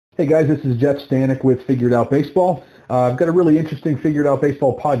Hey guys, this is Jeff Stanek with Figured Out Baseball. I've got a really interesting Figured Out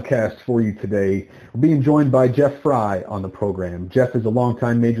Baseball podcast for you today. We're being joined by Jeff Frye on the program. Jeff is a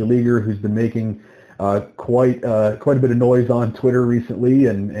longtime major leaguer who's been making quite a bit of noise on Twitter recently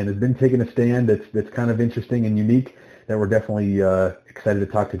and has been taking a stand that's kind of interesting and unique that we're definitely excited to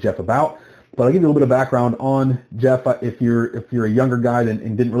talk to Jeff about. But I'll give you a little bit of background on Jeff. If you're a younger guy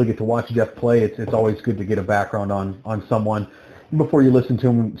and didn't really get to watch Jeff play, it's always good to get a background on someone before you listen to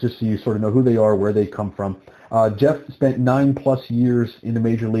them, just so you sort of know who they are, where they come from. Jeff spent 9+ years in the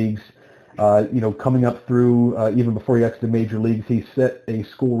major leagues. Coming up through even before he exited major leagues, he set a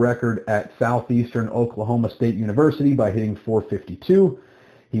school record at Southeastern Oklahoma State University by hitting .452.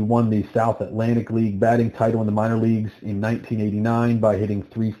 He won the South Atlantic League batting title in the minor leagues in 1989 by hitting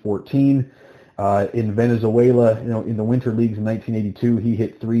 .314. In Venezuela, in the winter leagues in 1982, he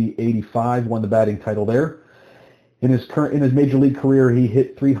hit .385, won the batting title there. In his major league career, he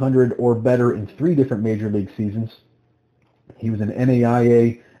hit .300 or better in 3 different major league seasons. He was an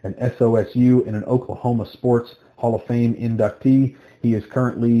NAIA, an SOSU, and an Oklahoma Sports Hall of Fame inductee. He is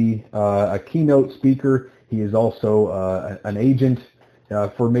currently a keynote speaker. He is also an agent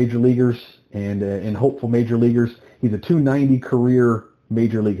for major leaguers and hopeful major leaguers. He's a .290 career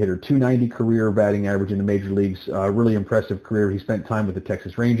major league hitter, .290 career batting average in the major leagues. Really impressive career. He spent time with the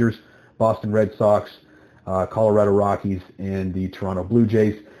Texas Rangers, Boston Red Sox, Colorado Rockies, and the Toronto Blue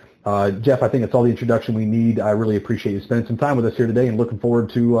Jays. Jeff, I think that's all the introduction we need. I really appreciate you spending some time with us here today and looking forward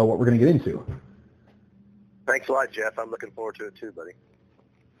to what we're going to get into. Thanks a lot, Jeff. I'm looking forward to it too, buddy.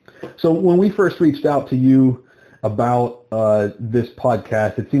 So when we first reached out to you about this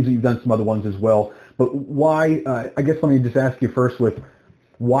podcast, it seems that you've done some other ones as well, but why, I guess let me just ask you first with,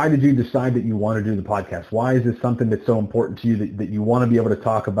 why did you decide that you want to do the podcast? Why is this something that's so important to you that you want to be able to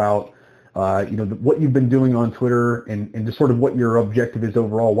talk about what you've been doing on Twitter and just sort of what your objective is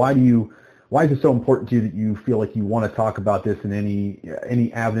overall? Why is it so important to you that you feel like you want to talk about this in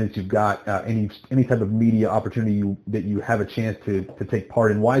any evidence you've got, any type of media opportunity that you have a chance to take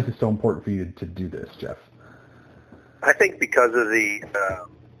part in? Why is it so important for you to do this, Jeff? I think because of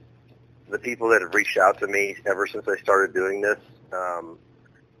the people that have reached out to me ever since I started doing this, I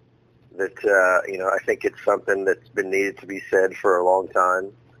think it's something that's been needed to be said for a long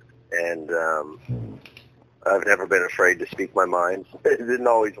time. And I've never been afraid to speak my mind. It didn't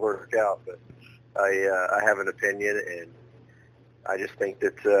always work out, but I have an opinion, and I just think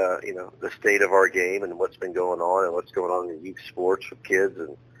that the state of our game and what's been going on and what's going on in youth sports with kids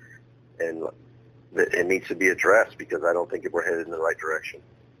and that it needs to be addressed, because I don't think we're headed in the right direction.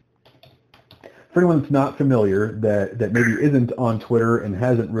 For anyone that's not familiar, that maybe isn't on Twitter and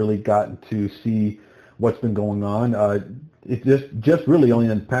hasn't really gotten to see what's been going on, it's just really only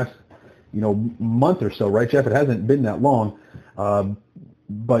in the past month or so, right, Jeff? It hasn't been that long,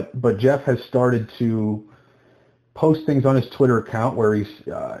 but Jeff has started to post things on his Twitter account where he's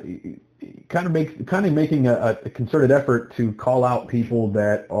kind of making a concerted effort to call out people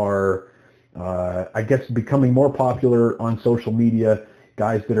that are, I guess, becoming more popular on social media,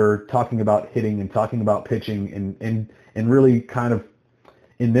 guys that are talking about hitting and talking about pitching and really kind of,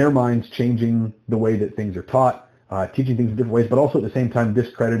 in their minds, changing the way that things are taught. Teaching things in different ways, but also at the same time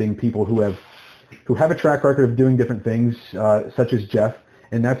discrediting people who have a track record of doing different things, such as Jeff,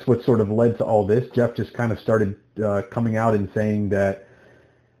 and that's what sort of led to all this. Jeff just kind of started coming out and saying that,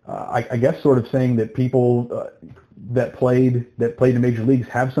 I guess, sort of saying that people that played in major leagues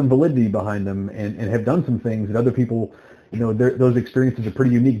have some validity behind them and have done some things that other people, those experiences are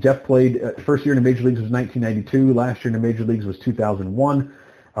pretty unique. Jeff played first year in the major leagues was 1992. Last year in the major leagues was 2001.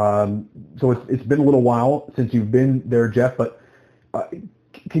 So it's been a little while since you've been there, Jeff, but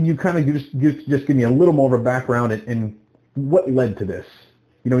can you kind of just give me a little more of a background and what led to this?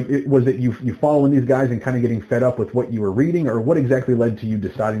 Was it you following these guys and kind of getting fed up with what you were reading, or what exactly led to you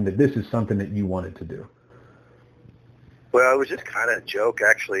deciding that this is something that you wanted to do? Well, it was just kind of a joke,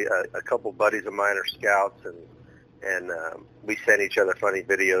 actually. A couple buddies of mine are scouts, and we sent each other funny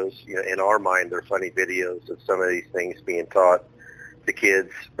videos. In our mind, they're funny videos of some of these things being taught to kids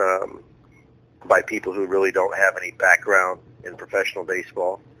by people who really don't have any background in professional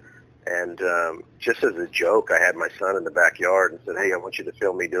baseball. And just as a joke, I had my son in the backyard and said, "Hey, I want you to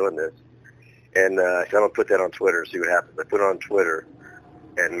film me doing this." And I said, "I'm going to put that on Twitter, see what happens." I put it on Twitter,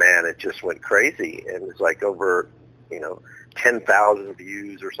 and man, it just went crazy. And it was like over, 10,000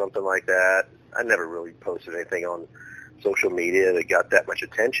 views or something like that. I never really posted anything on social media that got that much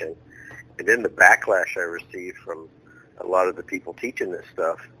attention. And then the backlash I received from a lot of the people teaching this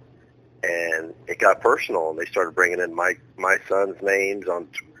stuff, and it got personal, and they started bringing in my son's names on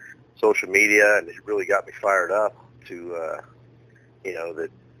social media, and it really got me fired up to, that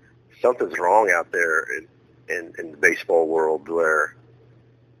something's wrong out there in the baseball world where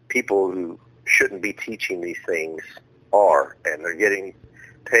people who shouldn't be teaching these things are, and they're getting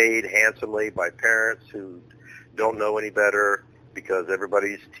paid handsomely by parents who don't know any better because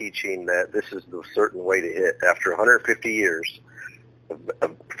everybody's teaching that this is the certain way to hit. After 150 years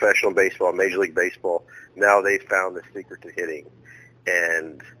of professional baseball, Major League Baseball, now they've found the secret to hitting.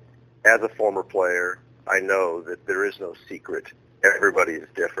 And as a former player, I know that there is no secret. Everybody is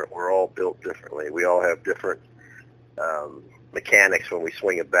different. We're all built differently. We all have different mechanics when we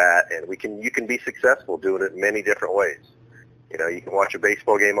swing a bat, and you can be successful doing it in many different ways. You know, you can watch a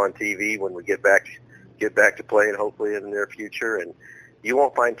baseball game on TV when we get back to playing, hopefully in the near future, and you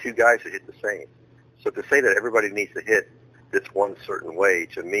won't find two guys that hit the same. So to say that everybody needs to hit this one certain way,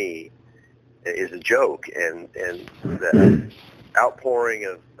 to me, is a joke. And the outpouring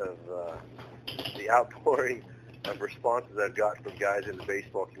of responses I've got from guys in the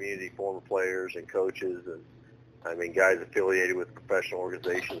baseball community, former players and coaches, and I mean guys affiliated with professional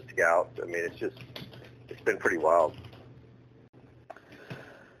organizations, scouts. I mean, it's been pretty wild.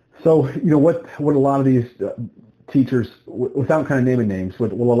 So, you know, what a lot of these teachers, without kind of naming names,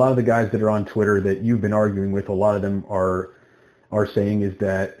 what a lot of the guys that are on Twitter that you've been arguing with, a lot of them are saying is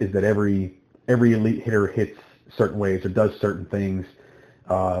that every elite hitter hits certain ways or does certain things,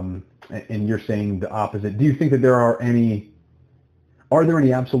 and you're saying the opposite. Do you think that there are any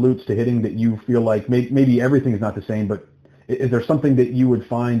absolutes to hitting that you feel like maybe everything is not the same, but is there something that you would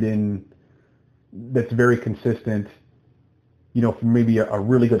find that's very consistent? You know, from maybe a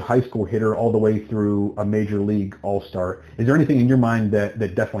really good high school hitter all the way through a major league all-star. Is there anything in your mind that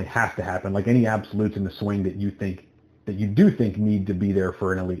definitely has to happen, like any absolutes in the swing that you do think need to be there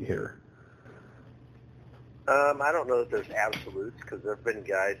for an elite hitter? I don't know that there's absolutes, because there have been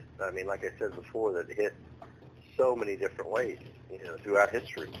guys, I mean, like I said before, that hit so many different ways, you know, throughout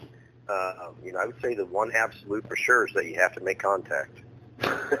history. You know, I would say the one absolute for sure is that you have to make contact.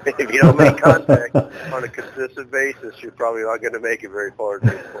 If you don't make contact on a consistent basis, you're probably not going to make it very far in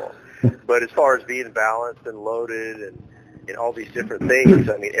baseball. But as far as being balanced and loaded and all these different things,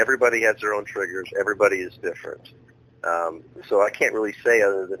 I mean, everybody has their own triggers. Everybody is different. So I can't really say,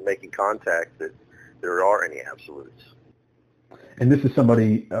 other than making contact, that there are any absolutes. And this is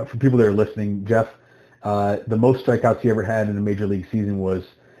somebody, for people that are listening, Jeff, the most strikeouts he ever had in a major league season was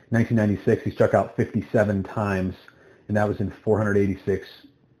 1996. He struck out 57 times. And that was in 486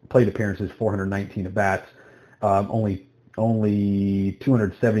 plate appearances, 419 at-bats, only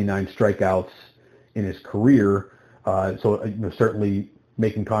 279 strikeouts in his career. So you know, certainly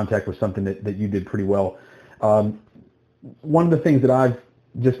making contact was something that you did pretty well. One of the things that I've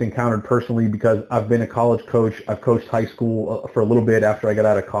just encountered personally, because I've been a college coach, I've coached high school for a little bit after I got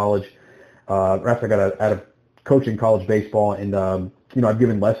out of college, after I got out of coaching college baseball, and you know, I've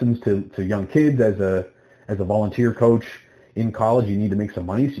given lessons to young kids as a volunteer coach in college. You need to make some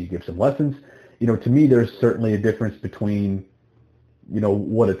money, so you give some lessons. You know, to me, there's certainly a difference between, you know,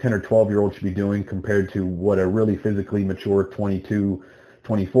 what a 10 or 12-year-old should be doing compared to what a really physically mature 22,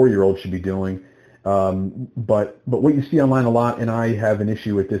 24-year-old should be doing. But what you see online a lot, and I have an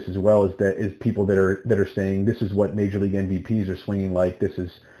issue with this as well, is people that are saying this is what Major League MVPs are swinging like, this is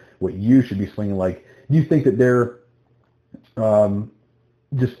what you should be swinging like. Do you think that they're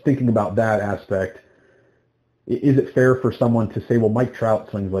just thinking about that aspect? Is it fair for someone to say, well, Mike Trout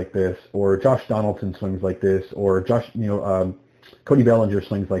swings like this, or Josh Donaldson swings like this, or Cody Bellinger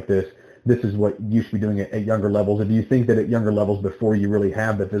swings like this? This is what you should be doing at younger levels. Or do you think that at younger levels, before you really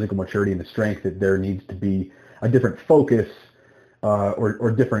have the physical maturity and the strength, that there needs to be a different focus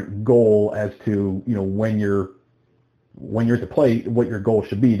or different goal as to, you know, when you're at the plate, what your goal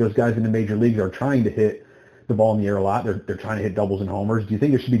should be? Those guys in the major leagues are trying to hit the ball in the air a lot. They're trying to hit doubles and homers. Do you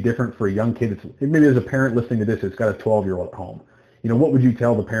think it should be different for a young kid? Maybe there's a parent listening to this that's got a 12-year-old at home. You know, what would you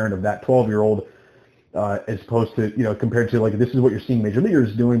tell the parent of that 12-year-old as opposed to, you know, compared to like, this is what you're seeing major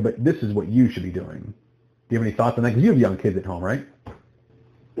leaguers doing, but this is what you should be doing? Do you have any thoughts on that? Because you have young kids at home, right?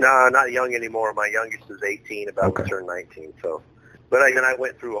 No, not young anymore. My youngest is 18, about to turn 19. So, but I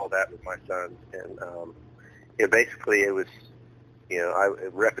went through all that with my son, and basically it was, you know,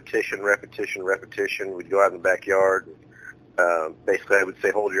 repetition. We'd go out in the backyard. And, basically, I would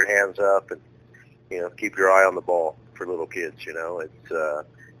say, hold your hands up and, you know, keep your eye on the ball for little kids. You know,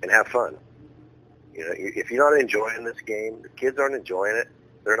 and have fun. You know, if you're not enjoying this game, the kids aren't enjoying it.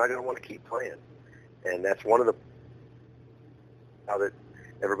 They're not going to want to keep playing. And that's one of the how that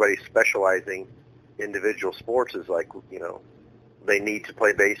everybody's specializing individual sports is like, you know, they need to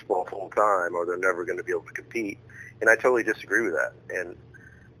play baseball full time or they're never going to be able to compete. And I totally disagree with that. And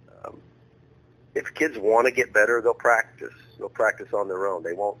if kids want to get better, they'll practice. They'll practice on their own.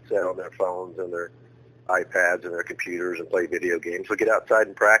 They won't sit on their phones and their iPads and their computers and play video games. They'll get outside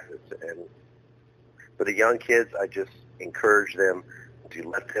and practice. And for the young kids, I just encourage them to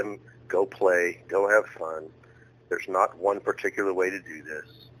let them go play, go have fun. There's not one particular way to do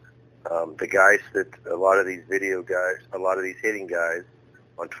this. The guys that a lot of these video guys, a lot of these hitting guys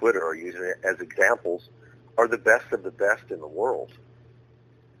on Twitter are using it as examples are the best of the best in the world.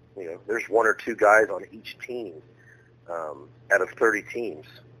 You know, there's one or two guys on each team out of 30 teams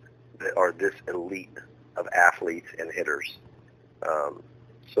that are this elite of athletes and hitters.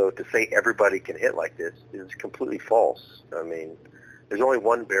 So to say everybody can hit like this is completely false. I mean, there's only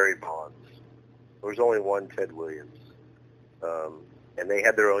one Barry Bonds. There's only one Ted Williams. And they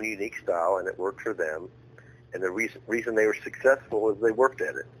had their own unique style, and it worked for them. And the reason they were successful is they worked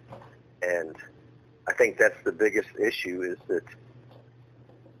at it. And I think that's the biggest issue is that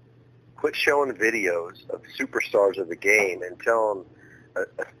quit showing videos of superstars of the game and telling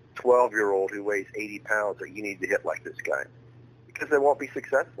a 12-year-old who weighs 80 pounds that you need to hit like this guy. Because they won't be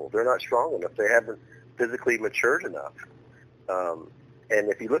successful. They're not strong enough. They haven't physically matured enough. And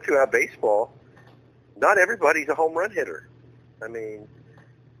if you look throughout baseball, not everybody's a home run hitter. I mean,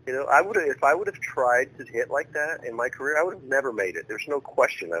 you know, if I would have tried to hit like that in my career, I would have never made it. There's no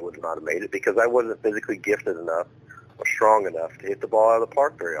question I would not have made it because I wasn't physically gifted enough or strong enough to hit the ball out of the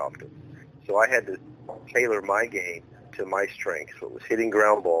park very often. So I had to tailor my game to my strengths. So it was hitting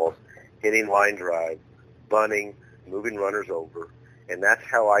ground balls, hitting line drive, bunting, moving runners over, and that's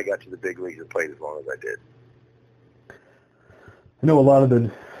how I got to the big leagues and played as long as I did. I know a lot of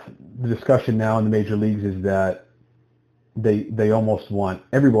the discussion now in the major leagues is that they almost want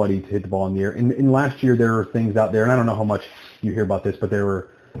everybody to hit the ball in the air. In last year, there were things out there, and I don't know how much you hear about this, but there were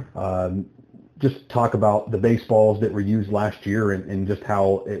just talk about the baseballs that were used last year and just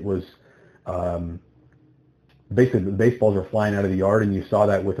how it was basically the baseballs are flying out of the yard, and you saw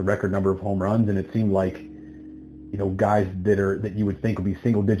that with a record number of home runs, and it seemed like, you know, guys that you would think would be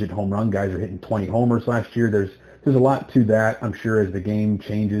single-digit home run guys are hitting 20 homers last year. There's a lot to that, I'm sure, as the game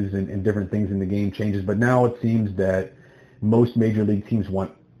changes and different things in the game changes. But now it seems that most major league teams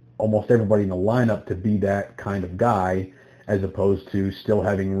want almost everybody in the lineup to be that kind of guy, as opposed to still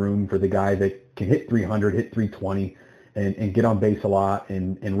having room for the guy that can hit 300, hit 320, and get on base a lot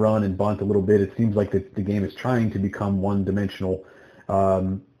and run and bunt a little bit. It seems like the game is trying to become one-dimensional.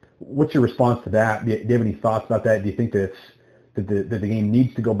 What's your response to that? Do you have any thoughts about that? Do you think that the game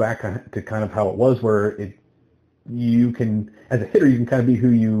needs to go back to kind of how it was, where you can, as a hitter, you can kind of be who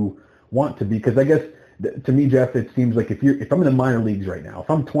you want to be? Because I guess, to me, Jeff, it seems like if I'm in the minor leagues right now, if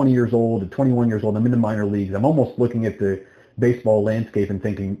I'm 20 years old or 21 years old, I'm in the minor leagues, I'm almost looking at the baseball landscape and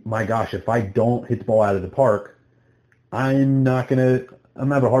thinking, my gosh, if I don't hit the ball out of the park, I'm going to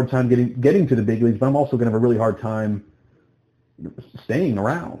have a hard time getting to the big leagues, but I'm also going to have a really hard time staying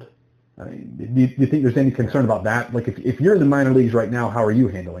around. I mean, do you think there's any concern about that? Like, if you're in the minor leagues right now, how are you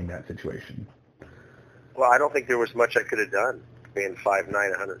handling that situation? Well, I don't think there was much I could have done being 5'9",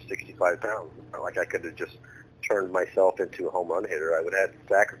 165 pounds. It's not like I could have just turned myself into a home run hitter. I would have had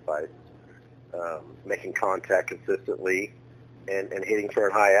to sacrifice making contact consistently and hitting for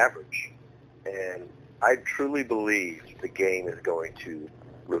a high average. And I truly believe the game is going to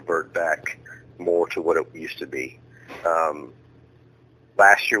revert back more to what it used to be.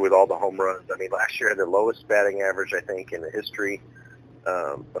 Last year with all the home runs, I mean, last year had the lowest batting average, I think, in the history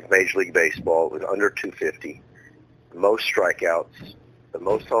of Major League Baseball. It was under 250. The most strikeouts, the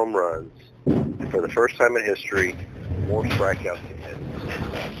most home runs, and for the first time in history, more strikeouts than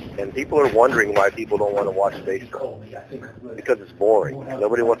hits. And people are wondering why people don't want to watch baseball. Because it's boring.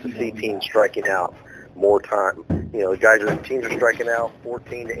 Nobody wants to see teams striking out more time. You know, teams are striking out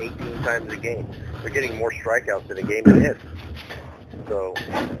 14 to 18 times a game. They're getting more strikeouts in a game than hits. So,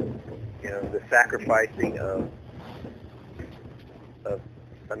 you know, the sacrificing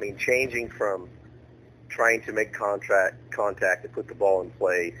changing from trying to make contact to put the ball in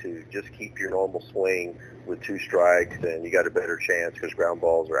play to just keep your normal swing with 2 strikes and you got a better chance because ground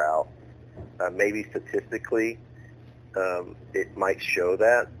balls are out. Maybe statistically it might show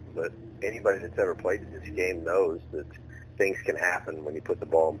that, but anybody that's ever played this game knows that things can happen when you put the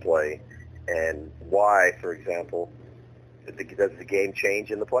ball in play. And why, for example, does the game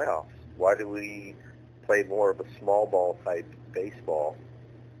change in the playoffs? Why do we play more of a small ball type baseball,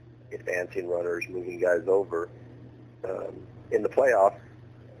 advancing runners, moving guys over in the playoffs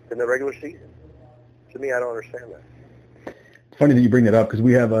than the regular season? To me, I don't understand that. It's funny that you bring that up because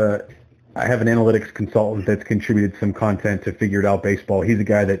I have an analytics consultant that's contributed some content to Figured Out Baseball. He's a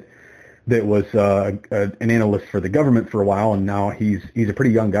guy that was an analyst for the government for a while, and now he's a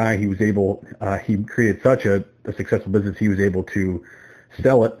pretty young guy. He created such a a successful business, he was able to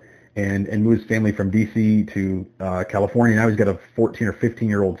sell it and move his family from D.C. to California. Now he's got a 14 or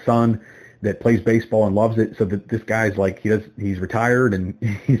 15-year-old son that plays baseball and loves it. So that this guy's like, he's retired and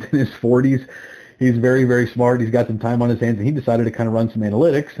he's in his 40s. He's very, very smart. He's got some time on his hands, and he decided to kind of run some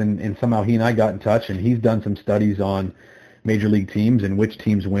analytics, and somehow he and I got in touch, and he's done some studies on major league teams and which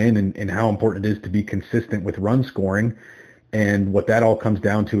teams win and how important it is to be consistent with run scoring. And what that all comes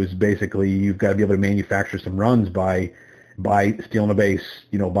down to is basically you've got to be able to manufacture some runs by stealing a base,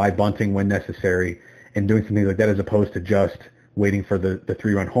 by bunting when necessary and doing something like that, as opposed to just waiting for the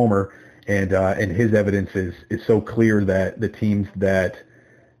 3-run homer. And his evidence is so clear that the teams that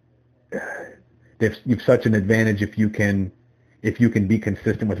you've such an advantage if you can be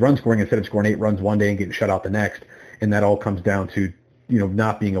consistent with run scoring instead of scoring 8 runs one day and getting shut out the next. And that all comes down to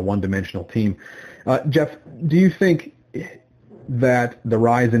not being a one-dimensional team. Jeff, do you think that the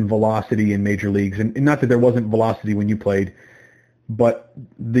rise in velocity in major leagues, and not that there wasn't velocity when you played, but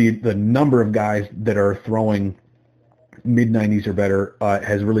the number of guys that are throwing mid-90s or better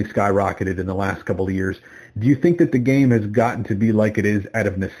has really skyrocketed in the last couple of years. Do you think that the game has gotten to be like it is out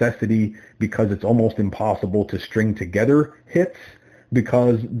of necessity because it's almost impossible to string together hits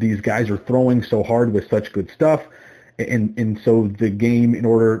because these guys are throwing so hard with such good stuff? And so the game, in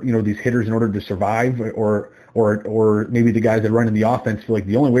order, these hitters, in order to survive, or maybe the guys that run in the offense feel like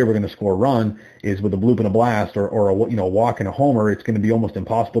the only way we're going to score a run is with a bloop and a blast or a walk and a homer. It's going to be almost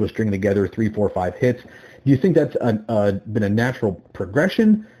impossible to string together 3, 4, 5 hits. Do you think that's been a natural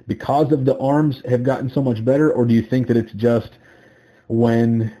progression because of the arms have gotten so much better, or do you think that it's just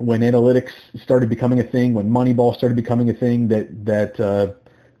when analytics started becoming a thing, when Moneyball started becoming a thing, that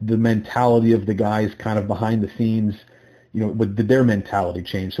the mentality of the guys kind of behind the scenes, did their mentality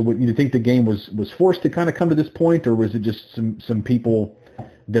change? So, do you think the game was forced to kind of come to this point, or was it just some people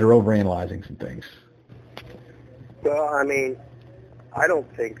that are overanalyzing some things? Well, I mean, I don't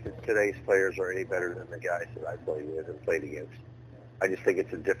think that today's players are any better than the guys that I played with and played against. I just think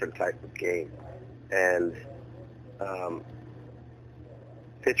it's a different type of game. And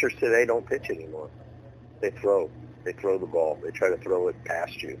pitchers today don't pitch anymore. They throw. They throw the ball. They try to throw it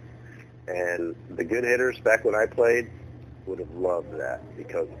past you. And the good hitters back when I played would have loved that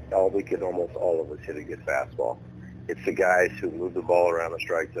because almost all of us hit a good fastball. It's the guys who move the ball around the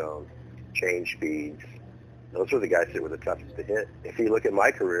strike zone, change speeds. Those were the guys that were the toughest to hit. If you look at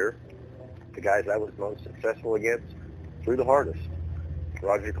my career, the guys I was most successful against threw the hardest.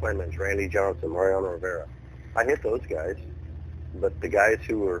 Roger Clemens, Randy Johnson, Mariano Rivera. I hit those guys, but the guys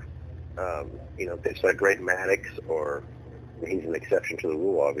who were, pitched like Greg Maddux, or he's an exception to the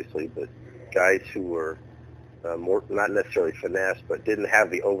rule, obviously, but guys who were more, not necessarily finesse, but didn't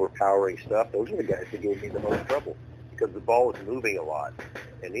have the overpowering stuff, those are the guys that gave me the most trouble because the ball was moving a lot.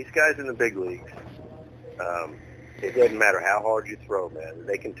 And these guys in the big leagues, it doesn't matter how hard you throw, man.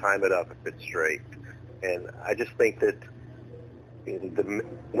 They can time it up if it's straight. And I just think that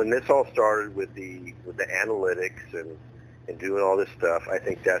when this all started with the analytics and doing all this stuff, I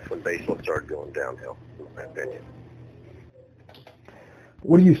think that's when baseball started going downhill, in my opinion.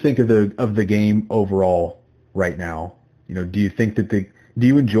 What do you think of the game overall right now? Do you think that do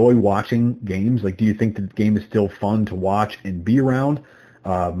you enjoy watching games? Like, do you think that the game is still fun to watch and be around?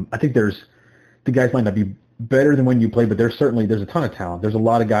 I think the guys might not be better than when you play, but there's a ton of talent. There's a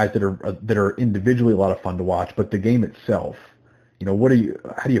lot of guys that are individually a lot of fun to watch, but the game itself, how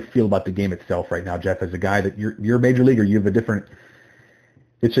do you feel about the game itself right now, Jeff, as a guy that you're a major leaguer, you have a different,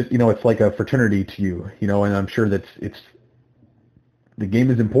 it's just, it's like a fraternity to you, and I'm sure that the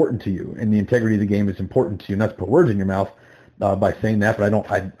game is important to you and the integrity of the game is important to you. Not to put words in your mouth by saying that, but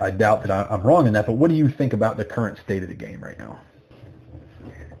I doubt that I'm wrong in that. But what do you think about the current state of the game right now?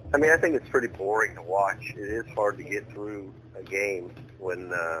 I mean, I think it's pretty boring to watch. It is hard to get through a game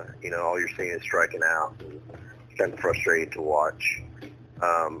when, all you're seeing is striking out. And it's kind of frustrating to watch.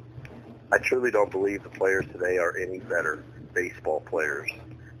 I truly don't believe the players today are any better baseball players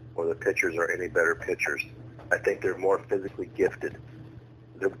or the pitchers are any better pitchers. I think they're more physically gifted.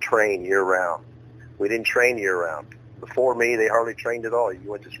 They're trained year-round. We didn't train year-round. Before me, they hardly trained at all. You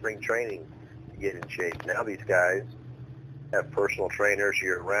went to spring training to get in shape. Now these guys have personal trainers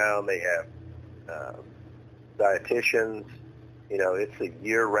year-round. They have dietitians. It's a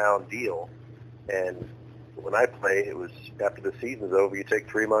year-round deal. And when I played, it was after the season's over, you take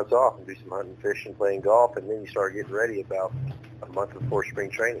 3 months off and do some hunting, fishing, playing golf, and then you start getting ready about a month before spring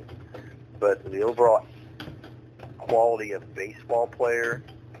training. But the overall quality of baseball player,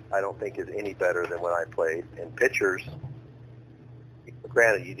 I don't think is any better than when I played. And pitchers,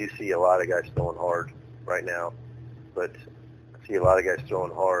 granted, you do see a lot of guys throwing hard right now, but I see a lot of guys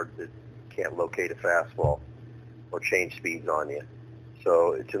throwing hard that can't locate a fastball. or change speeds on you.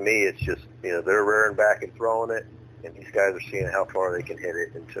 So to me, it's just, they're rearing back and throwing it, and these guys are seeing how far they can hit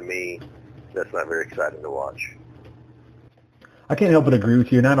it. And to me, that's not very exciting to watch. I can't help but agree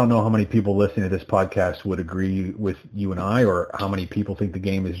with you, and I don't know how many people listening to this podcast would agree with you and I, or how many people think the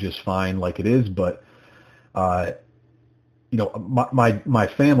game is just fine like it is. But my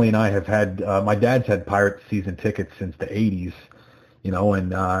family and I have had my dad's had Pirate season tickets since the '80s,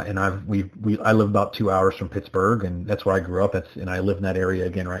 and I live about 2 hours from Pittsburgh, and that's where I grew up. And I live in that area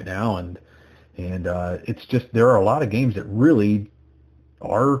again right now, and it's just, there are a lot of games that really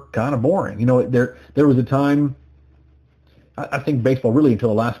are kind of boring. There was a time, I think baseball really until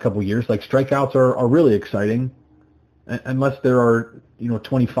the last couple of years, like strikeouts are really exciting, unless there are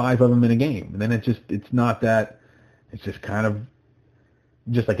 25 of them in a game. And then it's not that. It's just kind of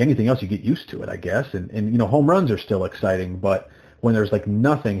just like anything else, you get used to it, I guess. And home runs are still exciting, but when there's like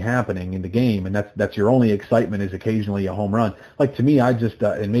nothing happening in the game, and that's your only excitement is occasionally a home run. Like, to me, I just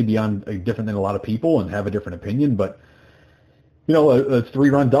and maybe I'm different than a lot of people and have a different opinion, but a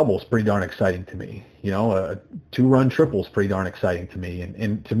 3-run double is pretty darn exciting to me. A 2-run triple is pretty darn exciting to me.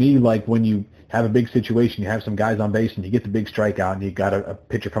 And to me, like, when you have a big situation, you have some guys on base and you get the big strikeout and you got a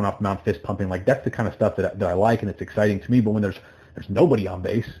pitcher coming off the mound fist pumping, like, that's the kind of stuff that I like, and it's exciting to me. But when there's nobody on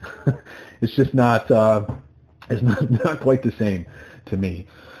base, it's just not it's not quite the same to me.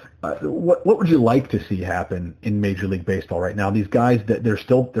 What would you like to see happen in Major League Baseball right now? These guys, that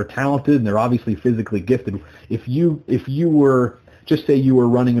they're talented and they're obviously physically gifted. If you were, just say you were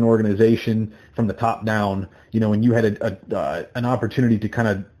running an organization from the top down, and you had an opportunity to kind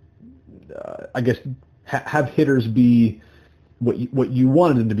of, I guess, have hitters be what you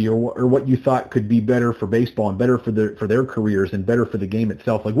wanted them to be, or what you thought could be better for baseball and better for their careers and better for the game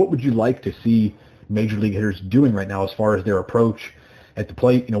itself. Like, what would you like to see Major League hitters doing right now as far as their approach at the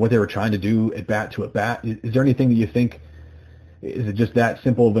plate, what they were trying to do at bat to at bat? Is there anything that you think, is it just that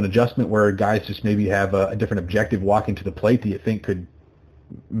simple of an adjustment where guys just maybe have a different objective walking to the plate that you think could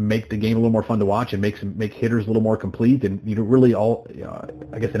make the game a little more fun to watch and make hitters a little more complete, and really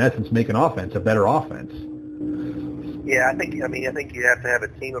I guess in essence make an offense a better offense? Yeah, I think you have to have a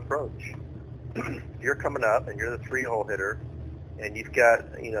team approach. You're coming up and you're the 3-hole hitter, and you've got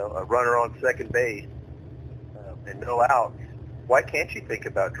a runner on second base and no outs. Why can't you think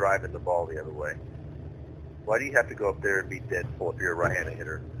about driving the ball the other way? Why do you have to go up there and be dead full if you're a right-handed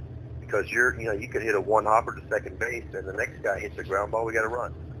hitter? Because you could hit a one-hopper to second base, and the next guy hits a ground ball, we got to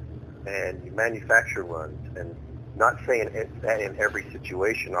run. And you manufacture runs. And not saying that in every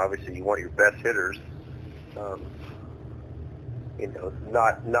situation. Obviously, you want your best hitters,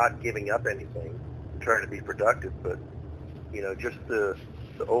 not giving up anything, trying to be productive. But, just the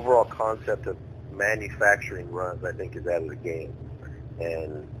overall concept of manufacturing runs, I think, is out of the game.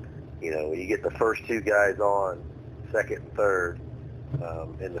 And when you get the first 2 guys on, second and third,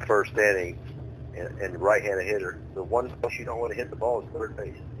 in the first inning, and right-handed hitter, the one place you don't want to hit the ball is third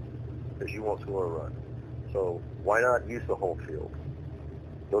base, because you won't score a run. So why not use the whole field?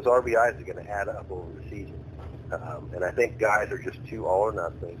 Those RBIs are going to add up over the season. And I think guys are just too all or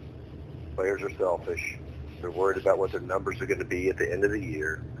nothing. Players are selfish. They're worried about what their numbers are going to be at the end of the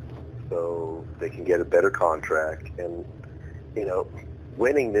year, so they can get a better contract. And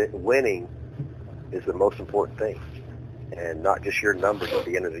winning is the most important thing, and not just your numbers at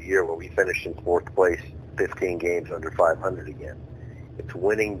the end of the year where we finished in 4th place, 15 games under 500 again. It's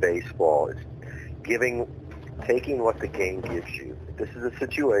winning baseball. It's taking what the game gives you. If this is a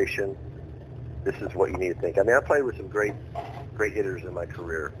situation, this is what you need to think. I mean, I played with some great hitters in my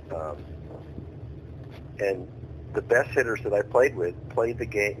career, and the best hitters that I played with played the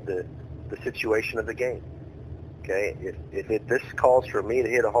game, the situation of the game. Okay, if this calls for me to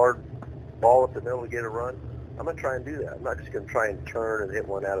hit a hard ball up the middle to get a run, I'm going to try and do that. I'm not just going to try and turn and hit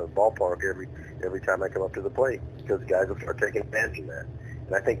one out of the ballpark every time I come up to the plate, because guys will start taking advantage of that.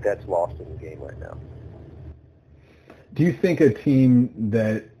 And I think that's lost in the game right now. Do you think a team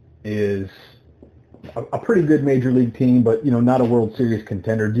that is a pretty good major league team, but not a World Series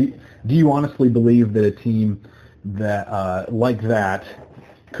contender, do you honestly believe that a team that like that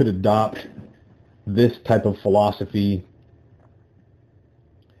could adopt this type of philosophy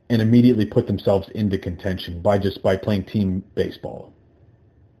and immediately put themselves into contention by playing team baseball?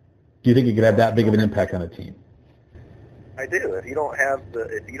 Do you think it could have that big of an impact on a team? I do. If you don't have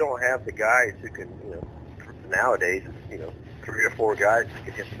the guys who can, nowadays, 3 or 4 guys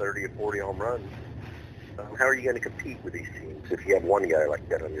who can hit 30 or 40 home runs, how are you going to compete with these teams if you have one guy like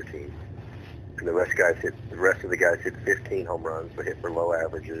that on your team, and the rest of the guys hit 15 home runs but hit for low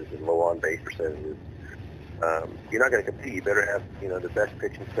averages and low on base percentages? You're not going to compete. You better have the best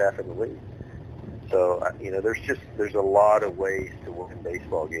pitching staff in the league. So, there's a lot of ways to win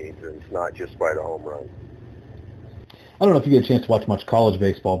baseball games, and it's not just by the home run. I don't know if you get a chance to watch much college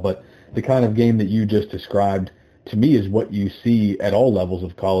baseball, but the kind of game that you just described to me is what you see at all levels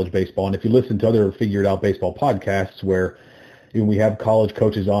of college baseball. And if you listen to other Figure It Out Baseball podcasts where we have college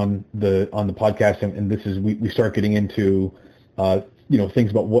coaches on the podcast, and this is we start getting into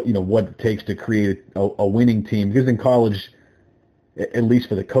things about what it takes to create a winning team, because in college, at least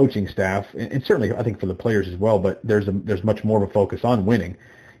for the coaching staff, and certainly I think for the players as well, but there's much more of a focus on winning.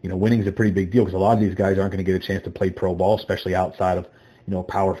 Winning is a pretty big deal because a lot of these guys aren't going to get a chance to play pro ball, especially outside of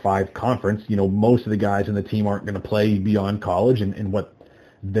Power 5 conference. Most of the guys in the team aren't going to play beyond college, and what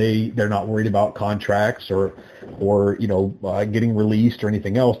they're not worried about contracts or getting released or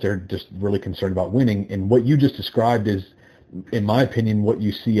anything else. They're just really concerned about winning. And what you just described is, in my opinion, what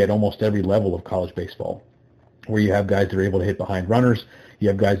you see at almost every level of college baseball, where you have guys that are able to hit behind runners, you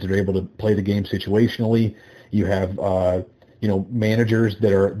have guys that are able to play the game situationally, you have managers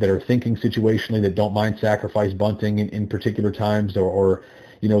that are thinking situationally, that don't mind sacrifice bunting in particular times, or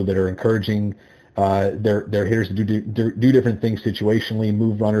that are encouraging their hitters to do different things situationally,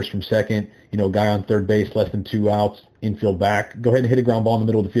 move runners from second, guy on third base, less than 2 outs, infield back, go ahead and hit a ground ball in the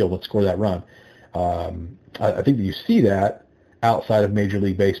middle of the field, let's score that run. I think that you see that outside of Major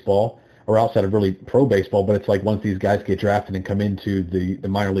League Baseball or outside of really pro baseball, but it's like once these guys get drafted and come into the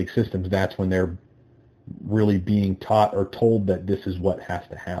minor league systems, that's when they're really being taught or told that this is what has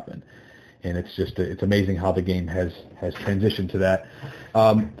to happen. And it's just it's amazing how the game has transitioned to that.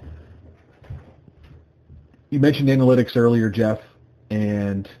 You mentioned analytics earlier, Jeff,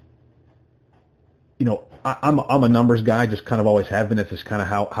 and I'm a numbers guy, just kind of always have been. It's just kind of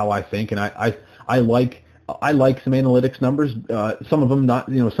how I think, and I like some analytics numbers. Some of them not,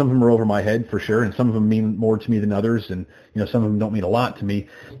 some of them are over my head for sure, and some of them mean more to me than others, and some of them don't mean a lot to me.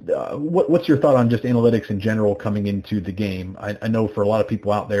 What's your thought on just analytics in general coming into the game? I know for a lot of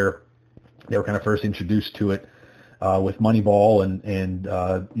people out there, they were kind of first introduced to it with Moneyball and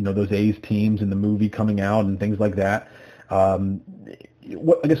those A's teams and the movie coming out and things like that.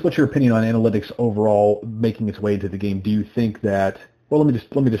 I guess what's your opinion on analytics overall making its way into the game? Do you think that? Well, let me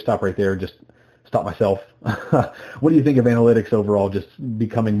just stop right there. Just stop myself. What do you think of analytics overall just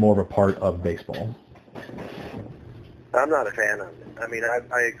becoming more of a part of baseball? I'm not a fan of it. I mean,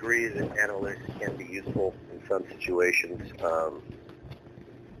 I agree that analytics can be useful in some situations,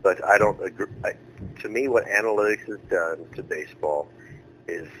 but I don't agree. To me, what analytics has done to baseball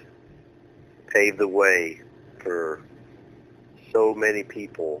is pave the way for so many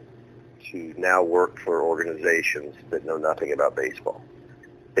people to now work for organizations that know nothing about baseball.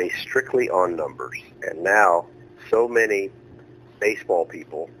 Based strictly on numbers. And now so many baseball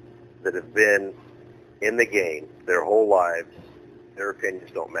people that have been in the game their whole lives, their opinions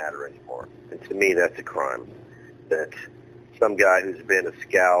don't matter anymore. And to me, that's a crime. That some guy who's been a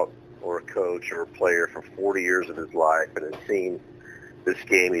scout or a coach or a player for 40 years of his life and has seen this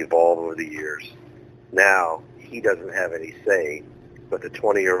game evolve over the years, now he doesn't have any say, but the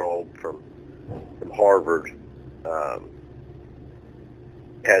 20-year-old from Harvard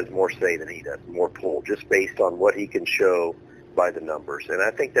has more say than he does, more pull, just based on what he can show by the numbers. And I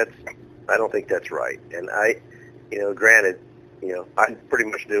don't think that's right. And granted, I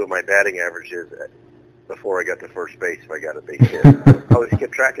pretty much knew what my batting average is before I got to first base if I got a base hit. I always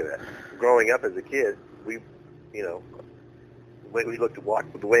kept track of that. Growing up as a kid, the way we looked at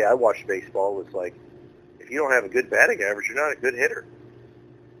the way I watched baseball was like, if you don't have a good batting average, you're not a good hitter.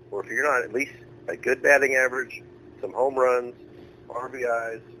 Or if you're not at least a good batting average, some home runs,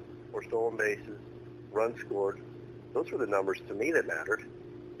 RBIs, or stolen bases, runs scored, those were the numbers to me that mattered,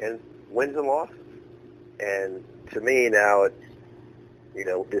 and wins and losses. And to me now it's,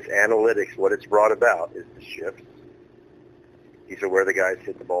 this analytics, what it's brought about is the shifts. These are where the guys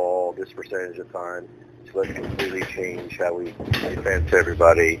hit the ball this percentage of time. So let's completely change how we defend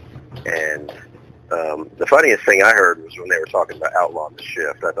everybody. And the funniest thing I heard was when they were talking about outlawing the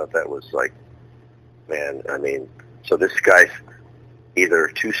shift. I thought that was like, man, I mean, so this guy's either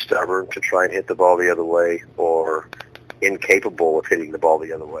too stubborn to try and hit the ball the other way or incapable of hitting the ball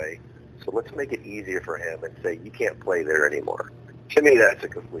the other way. So let's make it easier for him and say, you can't play there anymore. To me, that's a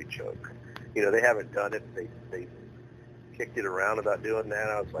complete joke. They haven't done it. They kicked it around about doing that.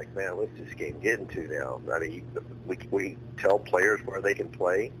 I was like, man, what's this game getting to now? I mean, we tell players where they can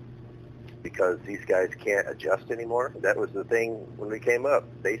play because these guys can't adjust anymore. That was the thing when we came up.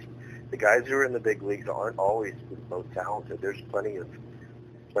 The guys who are in the big leagues aren't always the most talented. There's plenty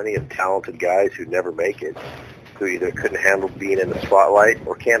of talented guys who never make it, who either couldn't handle being in the spotlight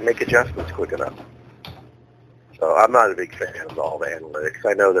or can't make adjustments quick enough. So I'm not a big fan of all the analytics.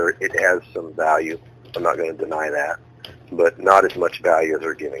 I know it has some value. I'm not going to deny that, but not as much value as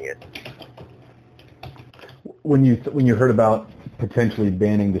they're giving it. When you heard about potentially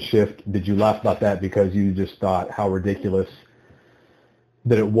banning the shift, did you laugh about that because you just thought how ridiculous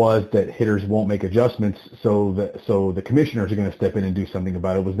that it was that hitters won't make adjustments, so the commissioners are going to step in and do something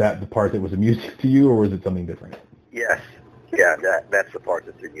about it? Was that the part that was amusing to you, or was it something different? Yes. Yeah, that's the part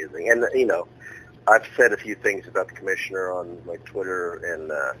that's amusing. And, I've said a few things about the commissioner on my Twitter,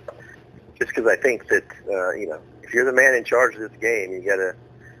 and just because I think that, if you're the man in charge of this game, you gotta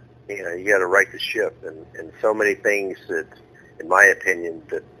right the ship. And so many things that, in my opinion,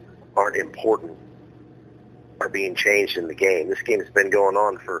 that aren't important are being changed in the game. This game has been going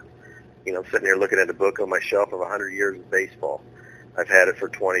on for, I'm sitting here looking at a book on my shelf of 100 years of baseball. I've had it for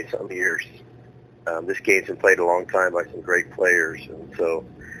 20-some years. This game's been played a long time by some great players. And so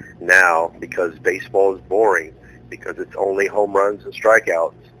now, because baseball is boring, because it's only home runs and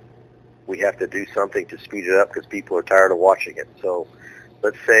strikeouts, we have to do something to speed it up because people are tired of watching it. So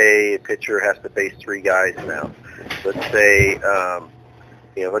let's say a pitcher has to face 3 guys now. Let's say,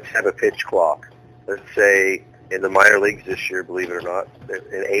 let's have a pitch clock. Let's say in the minor leagues this year, believe it or not,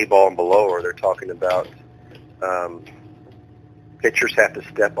 in A-ball and below, or they're talking about pitchers have to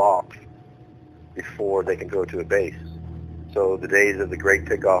step off before they can go to a base. So the days of the great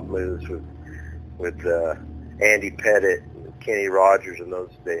pickoff moves with Andy Pettit, Kenny Rogers, and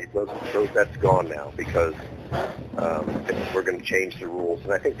those days, that's gone now because we're going to change the rules.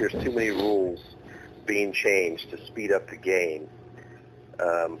 And I think there's too many rules being changed to speed up the game.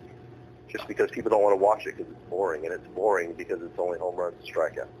 Just because people don't want to watch it because it's boring, and it's boring because it's only home runs and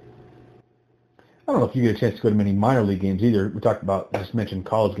strikeouts. I don't know if you get a chance to go to many minor league games either. We talked about, just mentioned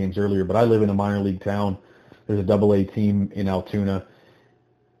college games earlier, but I live in a minor league town. There's a AA team in Altoona.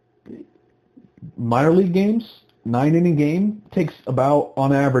 Minor league games, 9-inning game, takes about,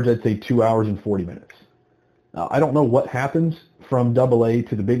 on average, I'd say 2 hours and 40 minutes. Now, I don't know what happens from AA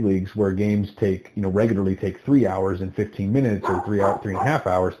to the big leagues where games regularly take 3 hours and 15 minutes or 3.5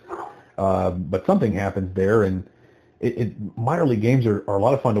 hours. But something happens there, and minor league games are a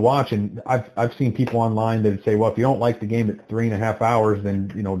lot of fun to watch. And I've seen people online that say, well, if you don't like the game at 3.5 hours, then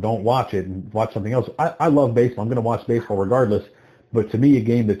don't watch it and watch something else. I love baseball. I'm going to watch baseball regardless. But to me, a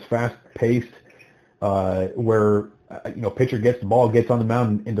game that's fast paced, where pitcher gets the ball, gets on the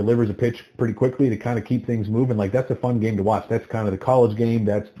mound, and delivers a pitch pretty quickly to kind of keep things moving, like that's a fun game to watch. That's kind of the college game.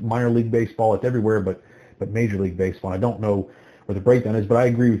 That's minor league baseball. It's everywhere, but Major League Baseball. I don't know where the breakdown is, but I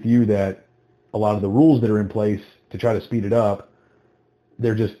agree with you that a lot of the rules that are in place to try to speed it up,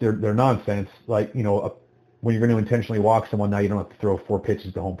 they're nonsense. Like, when you're going to intentionally walk someone, now you don't have to throw 4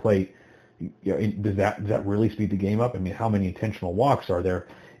 pitches to home plate. Does that really speed the game up? I mean, how many intentional walks are there?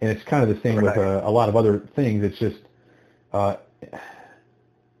 And it's kind of the same with a lot of other things. It's just a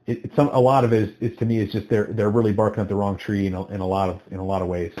lot of it is to me is just they're really barking up the wrong tree in a lot of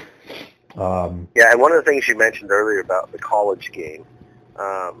ways. Yeah, and one of the things you mentioned earlier about the college game,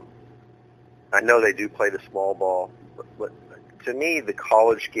 I know they do play the small ball, but to me, the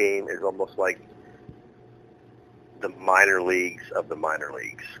college game is almost like the minor leagues of the minor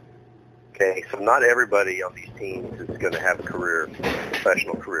leagues. Okay, so not everybody on these teams is going to have a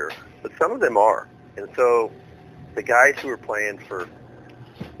professional career, but some of them are. And so the guys who are playing for,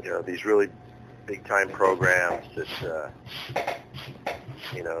 these really big-time programs that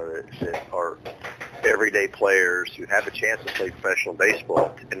are everyday players who have a chance to play professional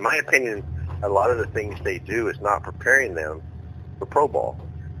baseball, in my opinion, a lot of the things they do is not preparing them for pro ball.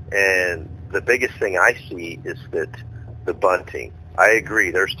 And the biggest thing I see is that the bunting. I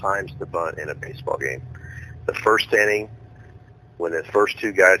agree, there's times to bunt in a baseball game. The first inning, when the first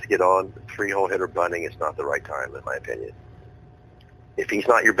 2 guys get on, the 3-hole hitter bunting is not the right time, in my opinion. If he's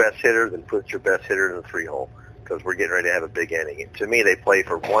not your best hitter, then put your best hitter in the 3-hole, because we're getting ready to have a big inning. And to me, they play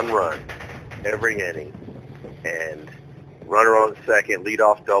for 1 run every inning, and runner on second,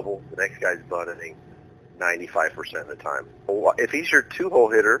 leadoff double, the next guy's bunting 95% of the time. Well, if he's your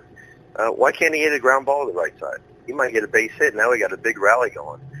 2-hole hitter, why can't he hit a ground ball to the right side? He might get a base hit. Now we got a big rally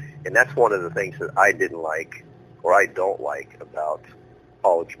going. And that's one of the things that I didn't like, or I don't like about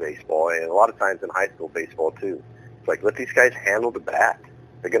college baseball, and a lot of times in high school baseball too. It's like, let these guys handle the bat.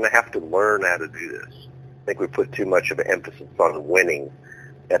 They're going to have to learn how to do this. I think we put too much of an emphasis on winning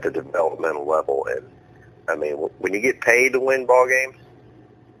at the developmental level. And, I mean, when you get paid to win ball games,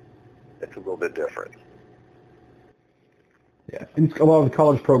 it's a little bit different. Yeah, and a lot of the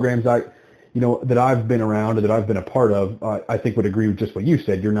college programs that I've been around or that I've been a part of, I think would agree with just what you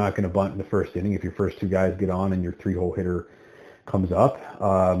said. You're not going to bunt in the first inning if your first 2 guys get on and your 3-hole hitter comes up.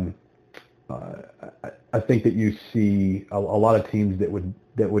 I think that you see a lot of teams that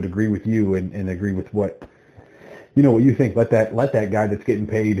would agree with you and agree with what what you think. Let that guy that's getting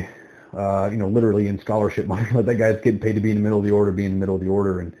paid, literally in scholarship money, let that guy that's getting paid to be in the middle of the order be in the middle of the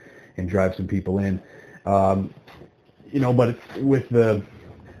order and drive some people in. But it's with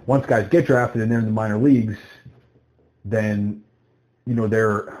once guys get drafted and they're in the minor leagues, then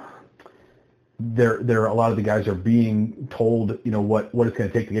they're a lot of the guys are being told what it's going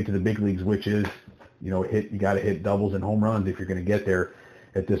to take to get to the big leagues, which is you got to hit doubles and home runs if you're going to get there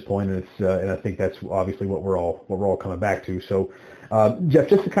at this point, and it's and I think that's obviously what we're all coming back to. So, Jeff,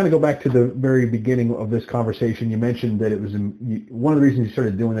 just to kind of go back to the very beginning of this conversation, you mentioned that it was one of the reasons you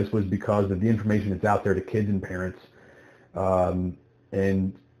started doing this was because of the information that's out there to kids and parents,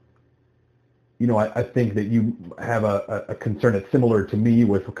 and I think that you have a concern that's similar to me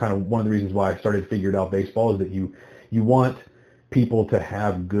with kind of one of the reasons why I started Figured Out Baseball is that you want people to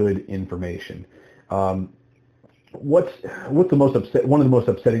have good information. What's one of the most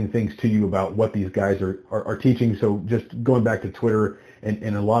upsetting things to you about what these guys are teaching? So just going back to Twitter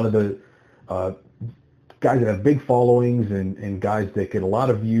and a lot of the guys that have big followings and guys that get a lot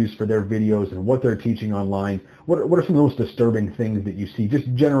of views for their videos and what they're teaching online, what are some of the most disturbing things that you see,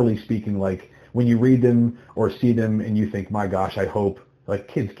 just generally speaking, like when you read them or see them and you think, my gosh, I hope, like,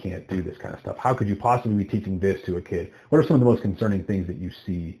 kids can't do this kind of stuff. How could you possibly be teaching this to a kid? What are some of the most concerning things that you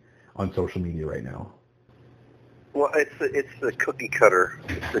see on social media right now? Well, it's the cookie cutter.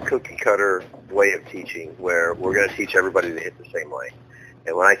 It's the cookie cutter way of teaching where we're going to teach everybody to hit the same way.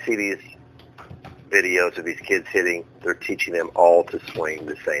 And when I see these videos of these kids hitting, they're teaching them all to swing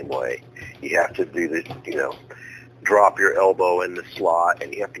the same way. You have to do the, drop your elbow in the slot,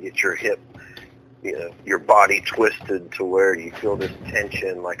 and you have to get your hip, your body twisted to where you feel this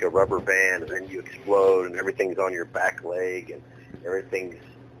tension like a rubber band, and then you explode, and everything's on your back leg, and everything's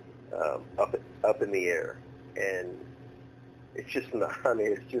up in the air. And it's just not,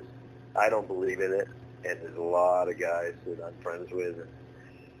 I don't believe in it. And there's a lot of guys that I'm friends with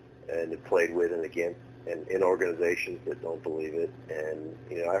and have played with and against, and in organizations that don't believe it. And,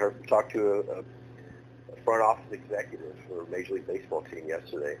 I talked to a front office executive for a Major League Baseball team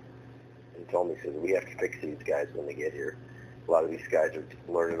yesterday, and told me, says, we have to fix these guys when they get here. A lot of these guys are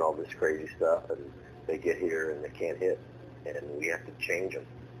learning all this crazy stuff, and they get here and they can't hit, and we have to change them.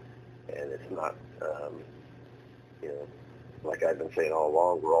 And it's not, like I've been saying all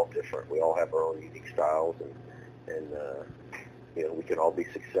along, we're all different. We all have our own unique styles, and we can all be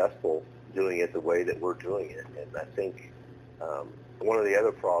successful doing it the way that we're doing it. And I think one of the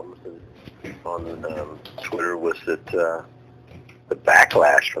other problems on Twitter was that the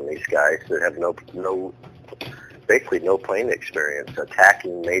backlash from these guys that have basically no playing experience,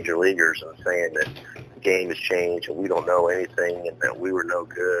 attacking major leaguers and saying that the game has changed and we don't know anything and that we were no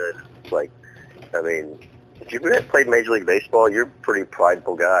good. It's like, if you've played Major League Baseball, you're a pretty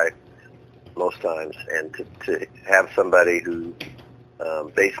prideful guy most times, and to have somebody who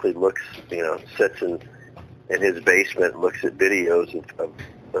basically looks, sits in his basement, looks at videos of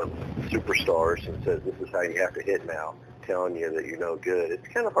superstars and says, this is how you have to hit now, telling you that you're no good, it's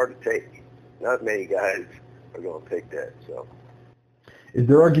kind of hard to take. Not many guys are going to take that. So, is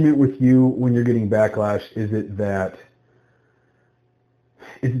their argument with you when you're getting backlash, is it that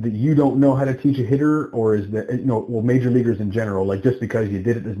you don't know how to teach a hitter, or is that, major leaguers in general, like just because you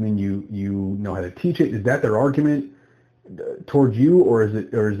did it doesn't mean you know how to teach it? Is that their argument towards you, or is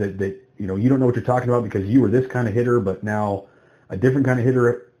it that you don't know what you're talking about because you were this kind of hitter, but now a different kind of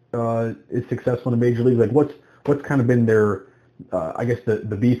hitter is successful in the major league? Like what's kind of been their, I guess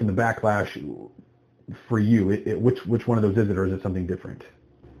the beef and the backlash for you? Which one of those is it, or is it something different?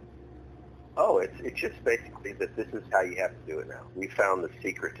 Oh, it's just basically that this is how you have to do it now. We found the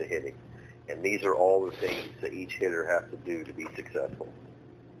secret to hitting, and these are all the things that each hitter has to do to be successful.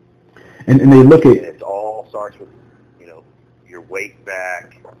 And they look at... And it all starts with, your weight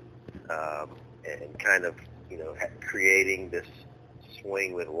back, and kind of, creating this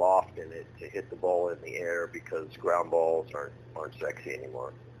swing with loft in it to hit the ball in the air, because ground balls aren't sexy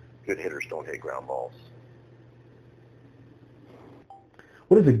anymore. Good hitters don't hit ground balls.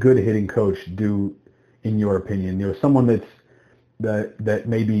 What does a good hitting coach do, in your opinion? Someone that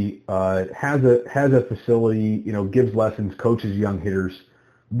maybe has a facility, gives lessons, coaches young hitters.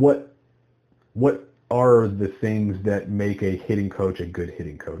 What are the things that make a hitting coach a good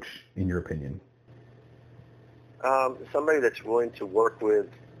hitting coach, in your opinion? Somebody that's willing to work with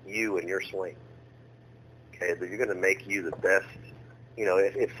you and your swing. Okay, but you're going to make you the best.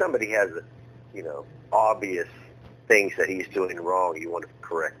 If somebody has, obvious things that he's doing wrong, you want to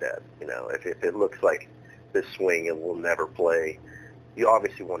correct that. If it looks like this swing and will never play, you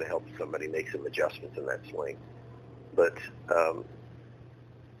obviously want to help somebody make some adjustments in that swing. But,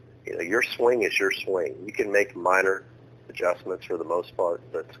 your swing is your swing. You can make minor adjustments for the most part,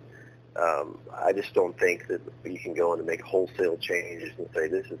 but I just don't think that you can go in and make wholesale changes and say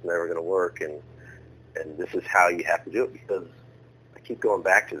this is never going to work and this is how you have to do it, because I keep going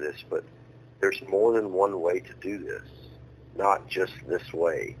back to this, but there's more than one way to do this, not just this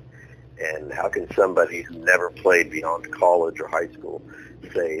way. And how can somebody who never played beyond college or high school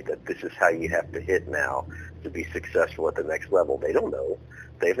say that this is how you have to hit now to be successful at the next level? They don't know.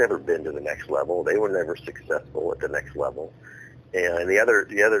 They've never been to the next level. They were never successful at the next level. And the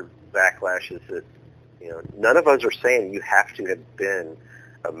other backlash is that, none of us are saying you have to have been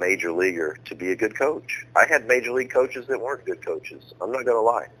a major leaguer to be a good coach. I had major league coaches that weren't good coaches. I'm not going to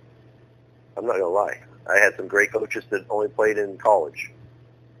lie. I had some great coaches that only played in college.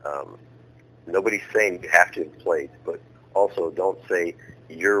 Nobody's saying you have to have played, but also don't say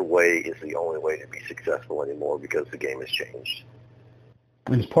your way is the only way to be successful anymore, because the game has changed.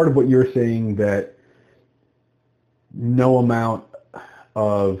 And it's part of what you're saying that no amount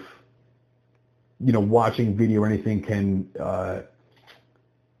of, watching video or anything can,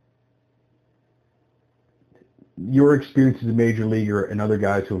 your experience as a major leaguer and other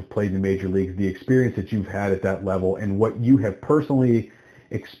guys who have played in major leagues, the experience that you've had at that level and what you have personally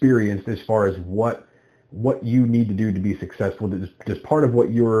experienced as far as what you need to do to be successful, is part of what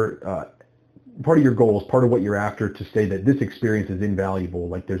part of your goals, part of what you're after, to say that this experience is invaluable.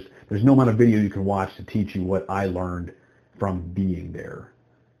 Like there's no amount of video you can watch to teach you what I learned from being there.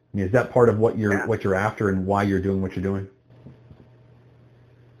 I mean, is that part of what you're after and why you're doing what you're doing?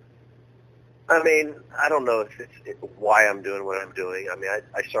 I mean, I don't know if it's why I'm doing what I'm doing. I mean,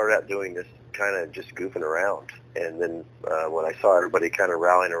 I started out doing this kind of just goofing around. And then when I saw everybody kind of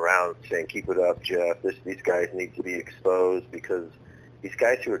rallying around saying, keep it up, Jeff, these guys need to be exposed, because these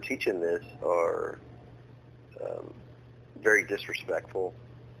guys who are teaching this are very disrespectful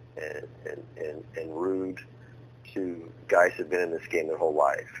and rude to guys who've been in this game their whole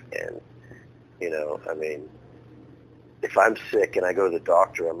life. And, I mean, if I'm sick and I go to the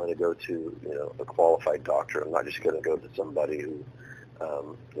doctor, I'm going to go to, a qualified doctor. I'm not just going to go to somebody who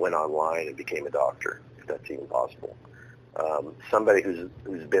went online and became a doctor, if that's even possible. Somebody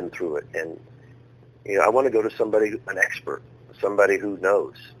who's been through it. And, I want to go to somebody, an expert, somebody who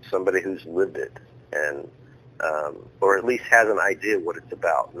knows, somebody who's lived it, and or at least has an idea what it's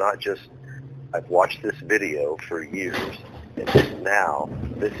about, not just, I've watched this video for years, and now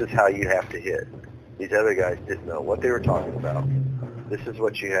this is how you have to hit. These other guys didn't know what they were talking about. This is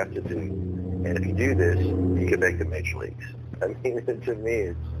what you have to do. And if you do this, you can make the major leagues. I mean, to me,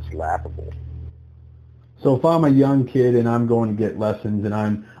 it's just laughable. So if I'm a young kid and I'm going to get lessons,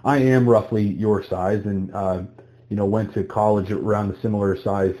 and I am roughly your size, and went to college around the similar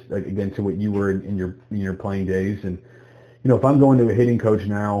size, again, to what you were in your playing days, and if I'm going to a hitting coach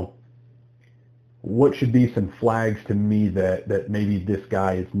now, what should be some flags to me that maybe this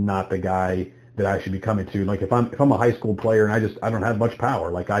guy is not the guy that I should be coming to? Like if I'm a high school player and I don't have much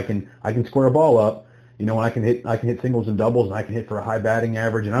power, like I can square a ball up, and I can hit singles and doubles, and I can hit for a high batting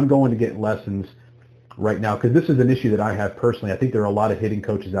average, and I'm going to get lessons right now, because this is an issue that I have personally. I think there are a lot of hitting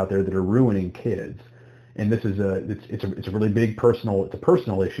coaches out there that are ruining kids, and this is it's a really big personal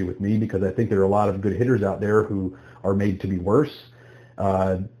issue with me, because I think there are a lot of good hitters out there who are made to be worse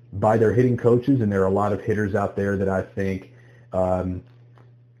by their hitting coaches, and there are a lot of hitters out there that I think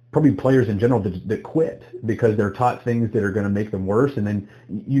probably players in general that quit because they're taught things that are going to make them worse. And then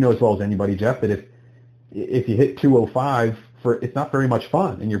as well as anybody, Jeff, that if you hit 205, it's not very much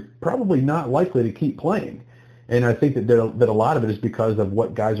fun, and you're probably not likely to keep playing. And I think that a lot of it is because of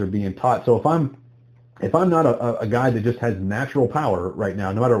what guys are being taught. So if I'm not a guy that just has natural power right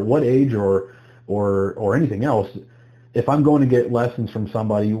now, no matter what age or anything else, if I'm going to get lessons from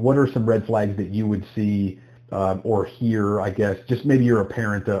somebody, what are some red flags that you would see or hear, I guess? Just maybe you're a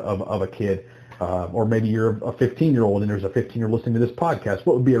parent of a kid, or maybe you're a 15-year-old and there's a 15-year-old listening to this podcast.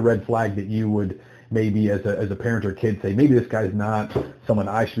 What would be a red flag that you would maybe as a parent or kid say, maybe this guy's not someone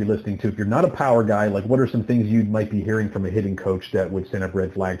I should be listening to? If you're not a power guy, like what are some things you might be hearing from a hitting coach that would send up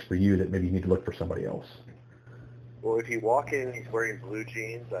red flags for you that maybe you need to look for somebody else? Well, if you walk in and he's wearing blue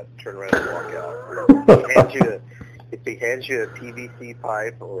jeans, I'd turn around and walk out. If he hands you a PVC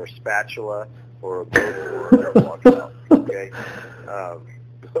pipe or a spatula or a boat, I'd walk out. Okay?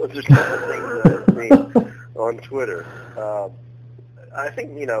 Those are some of the things that I've seen on Twitter. I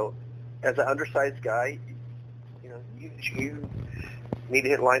think, as an undersized guy, you need to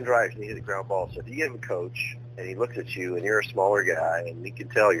hit line drives, you need to hit ground balls. So if you get him a coach, and he looks at you, and you're a smaller guy, and he can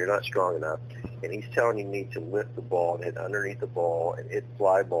tell you're not strong enough, and he's telling you need to lift the ball and hit underneath the ball and hit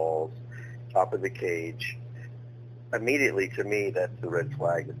fly balls, top of the cage, immediately to me that's the red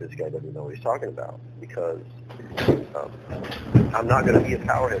flag that this guy doesn't know what he's talking about, because I'm not going to be a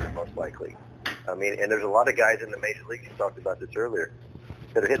power hitter most likely. I mean, and there's a lot of guys in the major leagues, you talked about this earlier,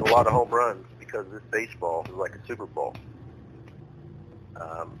 that are hitting a lot of home runs because this baseball is like a Super Bowl.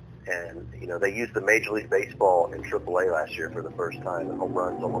 And, you know, they used the Major League Baseball in AAA last year for the first time, and home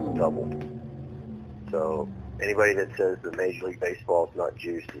runs almost doubled. So anybody that says the Major League Baseball is not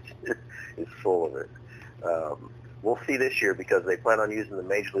juiced is full of it. We'll see this year, because they plan on using the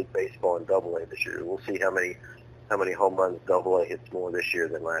Major League Baseball in AA this year. We'll see how many home runs AA hits more this year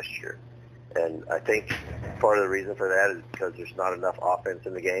than last year. And I think part of the reason for that is because there's not enough offense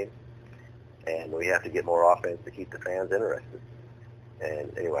in the game, and we have to get more offense to keep the fans interested.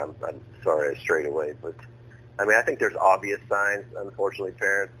 And anyway, I'm sorry I strayed away, but I mean, I think there's obvious signs. Unfortunately,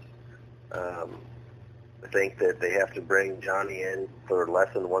 parents think that they have to bring Johnny in for a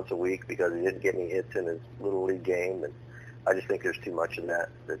lesson once a week because he didn't get any hits in his little league game, and I just think there's too much in that.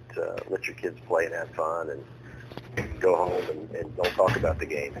 Let your kids play and have fun, and go home and don't talk about the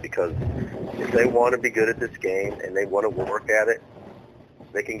game, because if they want to be good at this game and they want to work at it,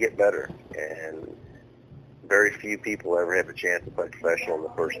 they can get better. And very few people ever have a chance to play professional in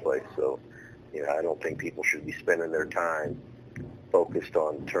the first place. So, you know, I don't think people should be spending their time focused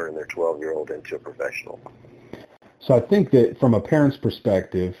on turning their 12-year-old into a professional. So I think that from a parent's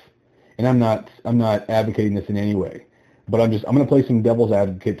perspective, and I'm not advocating this in any way, but I'm going to play some devil's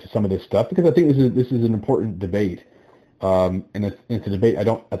advocate to some of this stuff, because I think this is an important debate, and it's a debate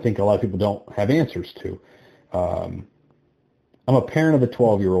I think a lot of people don't have answers to. I'm a parent of a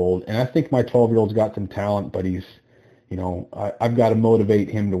 12-year-old, and I think my 12-year-old's got some talent, but he's, you know, I've got to motivate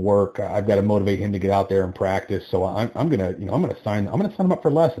him to work. I've got to motivate him to get out there and practice. So I'm gonna sign him up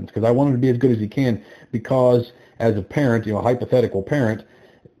for lessons, because I want him to be as good as he can. Because as a parent, you know, a hypothetical parent,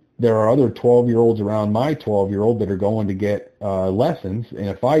 there are other 12-year-olds around my 12-year-old that are going to get lessons, and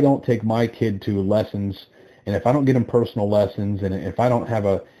if I don't take my kid to lessons, and if I don't get him personal lessons, and if I don't have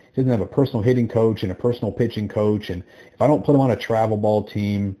he doesn't have a personal hitting coach and a personal pitching coach, and if I don't put him on a travel ball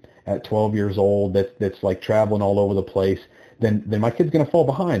team at 12 years old that's like traveling all over the place, then my kid's going to fall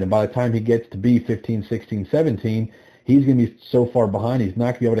behind. And by the time he gets to be 15, 16, 17, he's going to be so far behind, he's not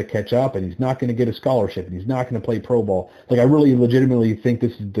going to be able to catch up, and he's not going to get a scholarship, and he's not going to play pro ball. Like, I really legitimately think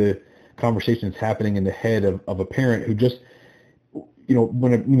this is the conversation that's happening in the head of a parent who just, you know,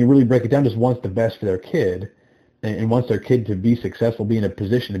 when you really break it down, just wants the best for their kid and wants their kid to be successful, be in a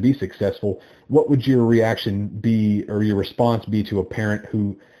position to be successful. What would your reaction be, or your response be, to a parent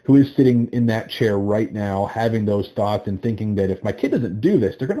who is sitting in that chair right now having those thoughts and thinking that if my kid doesn't do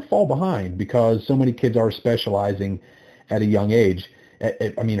this, they're going to fall behind, because so many kids are specializing at a young age?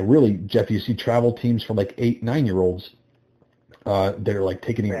 I mean, really, Jeff, you see travel teams for like 8, 9-year-olds that are like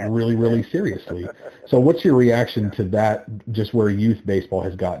taking it really, really seriously. So what's your reaction to that, just where youth baseball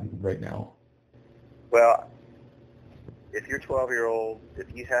has gotten right now? Well, if you're 12-year-old, if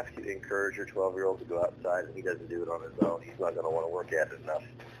you have to encourage your 12-year-old to go outside and he doesn't do it on his own, he's not going to want to work at it enough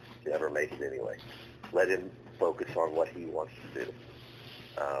to ever make it anyway. Let him focus on what he wants to do.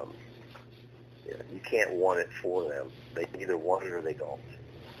 You can't want it for them. They either want it or they don't.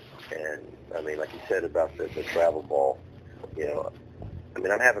 And, I mean, like you said about the travel ball, you know, I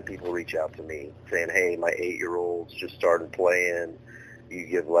mean, I'm having people reach out to me saying, hey, my 8-year-old's just started playing. You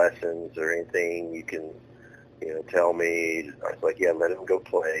give lessons or anything you can, you know, tell me. I was like, yeah, let him go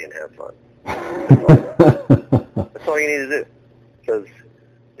play and have fun. That's all you need to do. Because,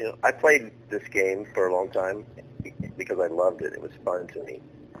 you know, I played this game for a long time because I loved it. It was fun to me.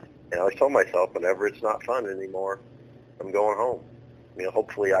 And I always told myself, whenever it's not fun anymore, I'm going home. You know,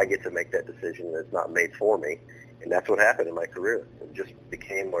 hopefully I get to make that decision, that it's not made for me. And that's what happened in my career. It just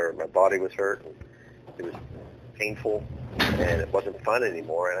became where my body was hurt, and it was painful, and it wasn't fun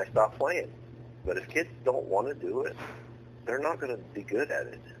anymore, and I stopped playing. But if kids don't want to do it, they're not going to be good at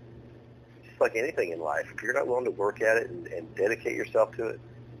it. Just like anything in life. If you're not willing to work at it and dedicate yourself to it,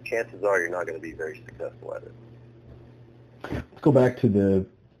 chances are you're not going to be very successful at it. Let's go back to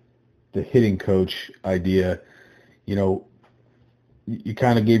the hitting coach idea. You know, you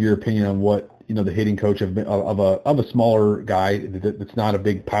kind of gave your opinion on what, you know, the hitting coach of a smaller guy that's not a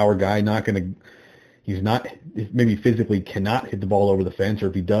big power guy, he's not, maybe physically cannot hit the ball over the fence, or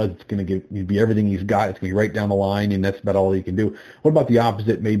if he does, it's going to be everything he's got. It's going to be right down the line, and that's about all he can do. What about the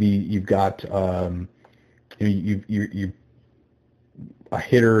opposite? Maybe you've got, you a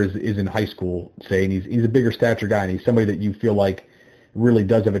hitter is in high school, say, and he's a bigger stature guy, and he's somebody that you feel like really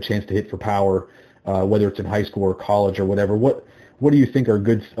does have a chance to hit for power. whether it's in high school or college or whatever. What do you think are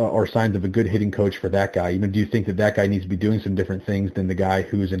good or signs of a good hitting coach for that guy? Do you think that guy needs to be doing some different things than the guy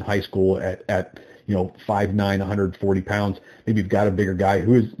who's in high school at 5'9", 140 pounds? Maybe you've got a bigger guy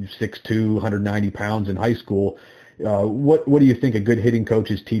who is 6'2", 190 pounds in high school. What do you think a good hitting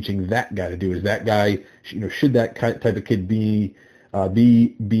coach is teaching that guy to do? Is that guy, should that type of kid be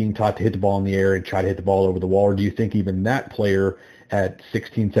being taught to hit the ball in the air and try to hit the ball over the wall? Or do you think even that player at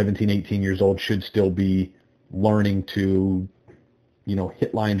 16, 17, 18 years old should still be learning to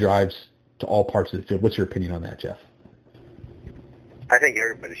hit line drives to all parts of the field? What's your opinion on that, Jeff? I think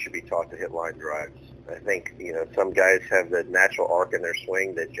everybody should be taught to hit line drives. I think, some guys have the natural arc in their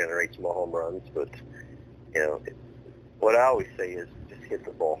swing that generates more home runs, but, what I always say is just hit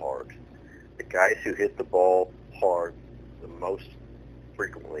the ball hard. The guys who hit the ball hard the most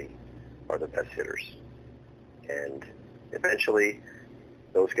frequently are the best hitters. And eventually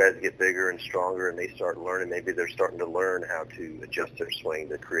those guys get bigger and stronger and they start learning. Maybe they're starting to learn how to adjust their swing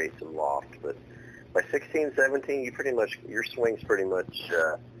to create some loft. But by 16, 17, your swing's pretty much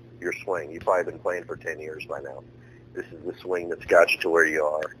your swing. You've probably been playing for 10 years by now. This is the swing that's got you to where you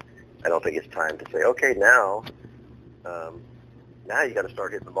are. I don't think it's time to say, okay, now you got to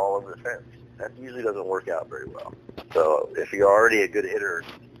start hitting the ball over the fence. That usually doesn't work out very well. So if you're already a good hitter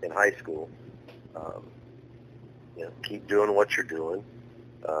in high school, keep doing what you're doing.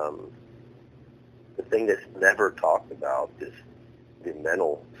 The thing that's never talked about is the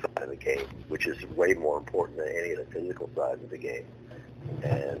mental side of the game, which is way more important than any of the physical sides of the game.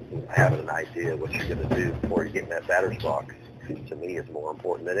 And having an idea of what you're going to do before you get in that batter's box, to me, is more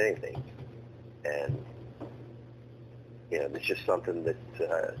important than anything. And, it's just something that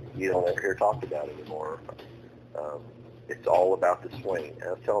you don't ever hear talked about anymore. It's all about the swing. And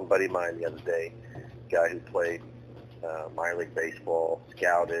I was telling a buddy of mine the other day, a guy who played minor league baseball,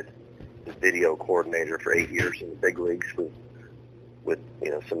 scouted, was video coordinator for 8 years in the big leagues with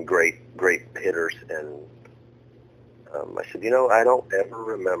some great hitters. And I said, I don't ever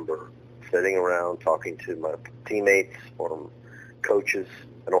remember sitting around talking to my teammates or coaches.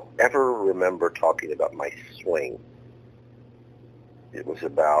 I don't ever remember talking about my swing. It was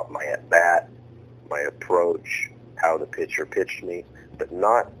about my at-bat, my approach, how the pitcher pitched me, but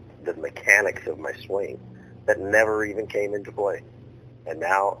not the mechanics of my swing. That never even came into play. And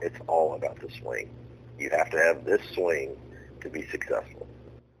now it's all about the swing. You have to have this swing to be successful.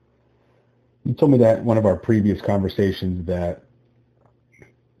 You told me that in one of our previous conversations that,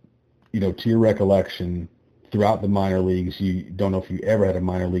 to your recollection, throughout the minor leagues, you don't know if you ever had a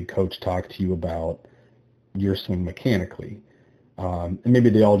minor league coach talk to you about your swing mechanically. And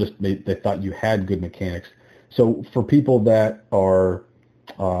maybe they all they thought you had good mechanics. So for people that are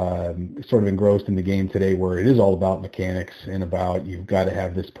sort of engrossed in the game today where it is all about mechanics and about you've got to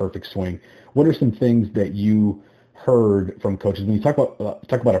have this perfect swing, what are some things that you heard from coaches? When you talk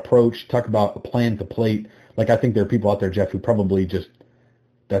about approach, talk about a plan to plate, like I think there are people out there, Jeff, who probably just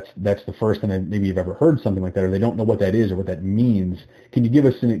that's the first time maybe you've ever heard something like that, or they don't know what that is or what that means. Can you give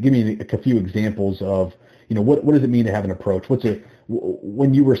me a few examples of what does it mean to have an approach?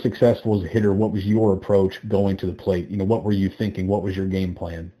 When you were successful as a hitter, what was your approach going to the plate? What were you thinking? What was your game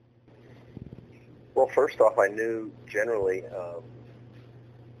plan? Well, first off, I knew generally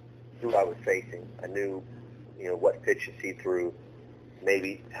who I was facing. I knew, what pitches he threw,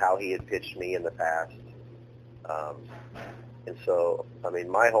 maybe how he had pitched me in the past. And so,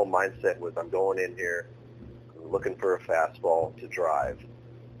 my whole mindset was I'm going in here, I'm looking for a fastball to drive,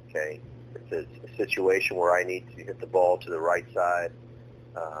 okay? It's a situation where I need to hit the ball to the right side,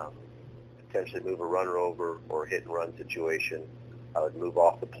 potentially move a runner over, or a hit and run situation. I would move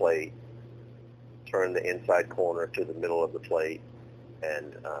off the plate, turn the inside corner to the middle of the plate,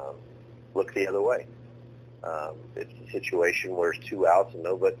 and look the other way. It's a situation where it's 2 outs and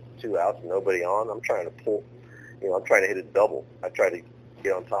nobody on. I'm trying to pull, I'm trying to hit a double. I try to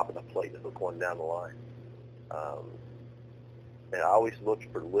get on top of the plate and hook one down the line. And I always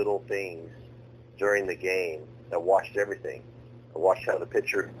looked for little things during the game. I watched everything. I watched how the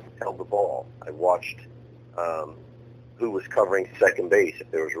pitcher held the ball. I watched who was covering second base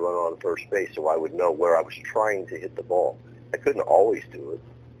if there was a runner on first base, so I would know where I was trying to hit the ball. I couldn't always do it,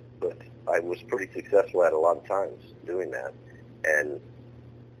 but I was pretty successful at a lot of times doing that. And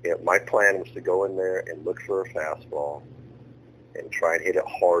my plan was to go in there and look for a fastball and try and hit it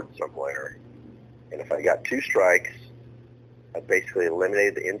hard somewhere. And if I got 2 strikes, I basically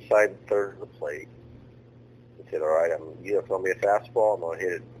eliminated the inside third of the plate and said, all right, you have to throw me a fastball, I'm going to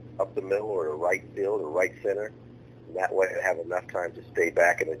hit it up the middle or to right field or right center. And that way I have enough time to stay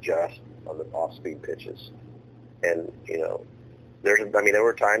back and adjust on the off-speed pitches. And, there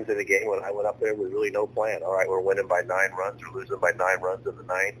were times in the game when I went up there with really no plan. All right, we're winning by 9 runs or losing by 9 runs in the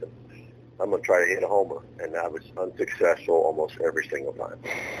ninth, and I'm going to try to hit a homer. And I was unsuccessful almost every single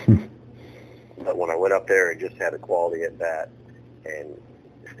time. But when I went up there and just had a quality at bat and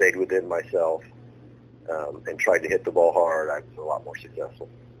stayed within myself and tried to hit the ball hard, I was a lot more successful.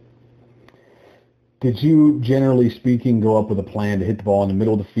 Did you, generally speaking, go up with a plan to hit the ball in the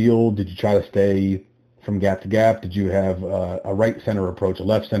middle of the field? Did you try to stay from gap to gap? Did you have a right center approach, a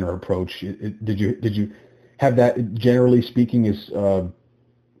left center approach? Did you have that, generally speaking, is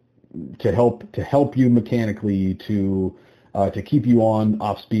to help you mechanically to keep you on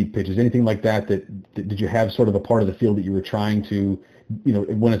off-speed pitches, anything like that? Did you have sort of a part of the field that you were trying to,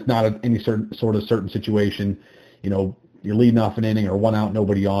 when it's not any certain situation, you're leading off an inning or 1 out,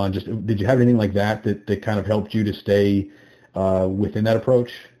 nobody on? Just did you have anything like that kind of helped you to stay within that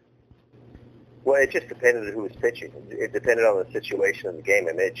approach? Well, it just depended on who was pitching. It depended on the situation of the game,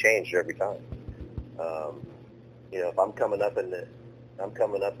 and it changed every time. If I'm coming up in the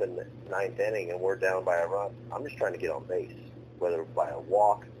ninth inning and we're down by a run, I'm just trying to get on base, whether by a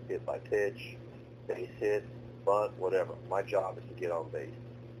walk, hit by pitch, base hit, bunt, whatever. My job is to get on base.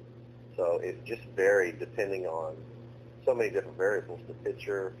 So it just varied depending on so many different variables: the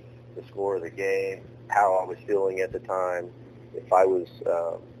pitcher, the score of the game, how I was feeling at the time. If I was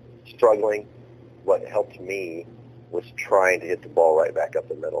struggling, what helped me was trying to hit the ball right back up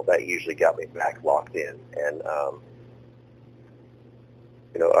the middle. That usually got me back locked in. And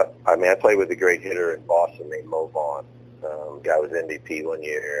I played with a great hitter in Boston named Mo Vaughn. Guy was MVP one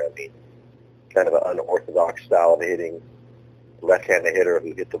year. Kind of an unorthodox style of hitting, left-handed hitter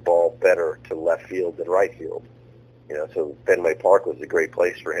who hit the ball better to left field than right field. So Fenway Park was a great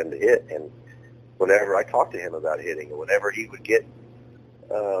place for him to hit. And whenever I talked to him about hitting, and whenever he would get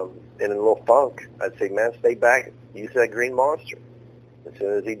in a little funk, I'd say, man, stay back. Use that green monster. As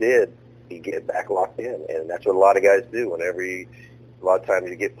soon as he did, he'd get back locked in. And that's what a lot of guys do. A lot of times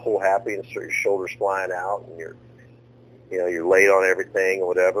you get pull happy and start your shoulders flying out and you're late on everything or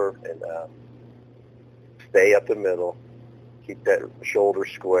whatever. And stay up the middle, keep that shoulder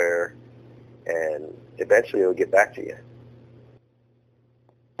square, and eventually it'll get back to you.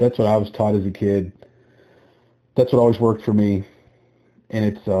 That's what I was taught as a kid. That's what always worked for me.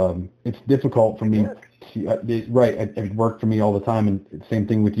 And it's difficult for me. It worked for me all the time. And same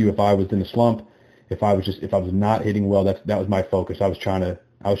thing with you. If I was in a slump, if I was not hitting well, that was my focus. I was trying to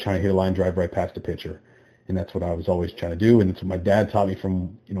hit a line drive right past the pitcher, and that's what I was always trying to do. And it's what my dad taught me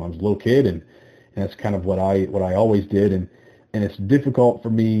from I was a little kid, and that's kind of what I always did. And it's difficult for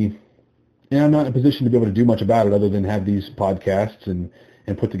me. And I'm not in a position to be able to do much about it other than have these podcasts and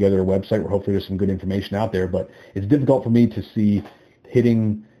put together a website where hopefully there's some good information out there. But it's difficult for me to see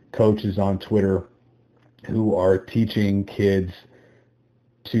hitting coaches on Twitter who are teaching kids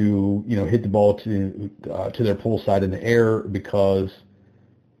to hit the ball to their pull side in the air, because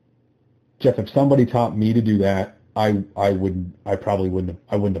Jeff, if somebody taught me to do that, I probably wouldn't have.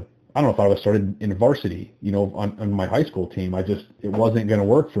 I don't know if I would have started in varsity, on my high school team. It wasn't going to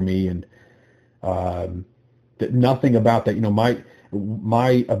work for me, and nothing about that.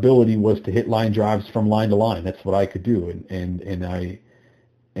 My ability was to hit line drives from line to line. That's what I could do, and I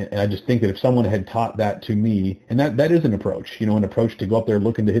just think that if someone had taught that to me, and that is an approach, an approach to go up there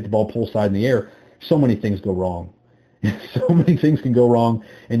looking to hit the ball pull side in the air, so many things go wrong. So many things can go wrong,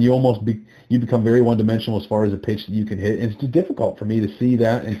 and you become very one-dimensional as far as a pitch that you can hit. And it's just difficult for me to see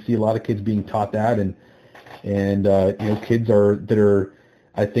that and see a lot of kids being taught that, and kids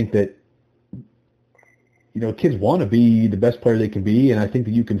I think that kids want to be the best player they can be, and I think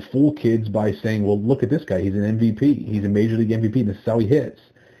that you can fool kids by saying, well, look at this guy, he's an MVP, he's a Major League MVP, and this is how he hits.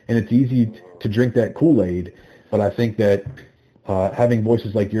 And it's easy to drink that Kool-Aid, but I think that having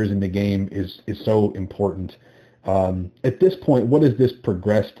voices like yours in the game is so important. At this point, what has this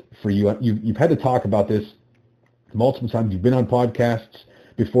progressed for you? You've had to talk about this multiple times. You've been on podcasts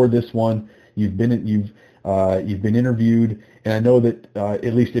before this one. You've been interviewed, and I know that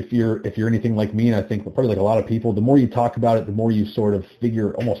at least if you're anything like me, and I think probably like a lot of people, the more you talk about it, the more you sort of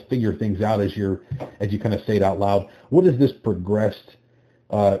almost figure things out as you kind of say it out loud. What has this progressed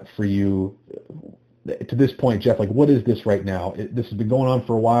for you to this point, Jeff? Like, what is this right now? This has been going on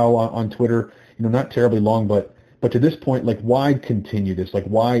for a while on Twitter, not terribly long, but to this point, like, why continue this? Like,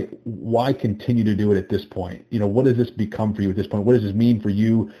 why continue to do it at this point? What does this become for you at this point? What does this mean for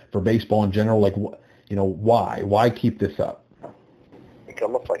you, for baseball in general? Like, why keep this up? It's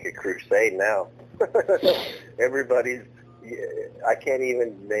almost like a crusade now. I can't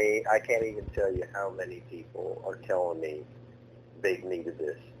even tell you how many people are telling me they've needed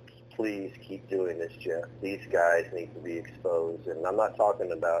this please keep doing this, Jeff. These guys need to be exposed. And I'm not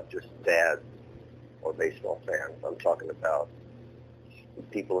talking about just dads or baseball fans. I'm talking about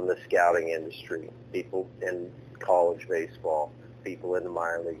people in the scouting industry, people in college baseball, people in the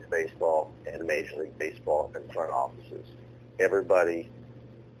minor league baseball and Major League Baseball and front offices. Everybody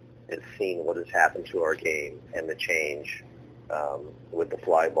has seen what has happened to our game and the change with the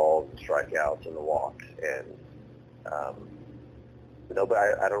fly balls and strikeouts and the walks. And but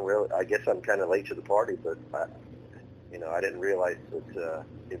I don't really. I guess I'm kind of late to the party, but I didn't realize that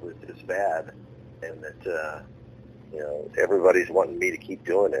it was this bad, and that everybody's wanting me to keep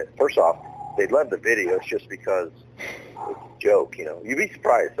doing it. First off, they love the videos just because it's a joke. You'd be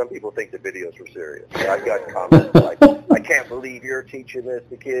surprised. Some people think the videos were serious. I've got comments like, "I can't believe you're teaching this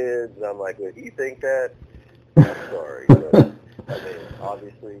to kids." And I'm like, "Well, do you think that?" I'm sorry, but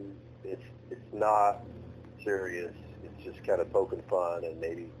obviously, it's not serious. It's just kind of poking fun and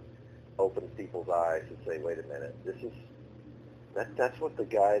maybe open people's eyes and say, "Wait a minute, that's what the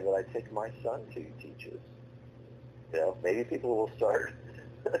guy that I take my son to teaches." Maybe people will start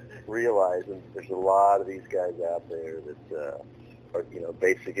realizing there's a lot of these guys out there that are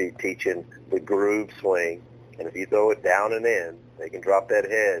basically teaching the groove swing, and if you throw it down and in, they can drop that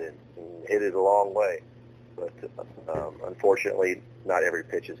head and hit it a long way. But unfortunately, not every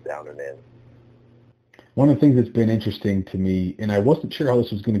pitch is down and in. One of the things that's been interesting to me, and I wasn't sure how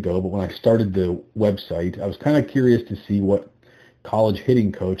this was going to go, but when I started the website, I was kind of curious to see what college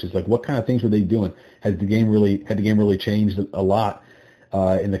hitting coaches, like what kind of things were they doing? Had the game really changed a lot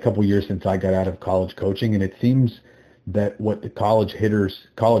in the couple years since I got out of college coaching? And it seems that what the college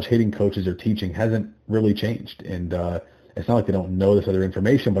hitting coaches are teaching hasn't really changed. And it's not like they don't know this other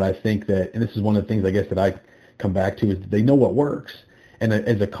information, but I think that, and this is one of the things I guess that I come back to, is that they know what works. And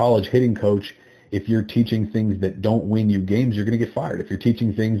as a college hitting coach, if you're teaching things that don't win you games, you're going to get fired. If you're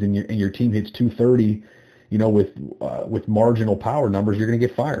teaching things and your team hits 230, with marginal power numbers, you're going to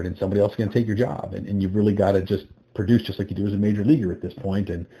get fired, and somebody else is going to take your job. And you've really got to just produce just like you do as a major leaguer at this point.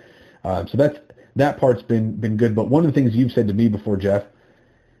 And so that part's been good. But one of the things you've said to me before, Jeff,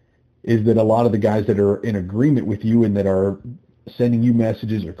 is that a lot of the guys that are in agreement with you and that are sending you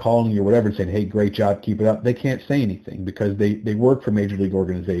messages or calling you or whatever and saying, "Hey, great job, keep it up," they can't say anything because they work for major league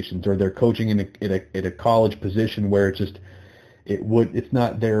organizations, or they're coaching in a college position where it's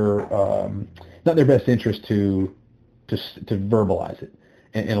not their best interest to verbalize it.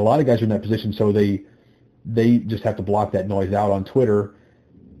 And a lot of guys are in that position, so they just have to block that noise out on Twitter.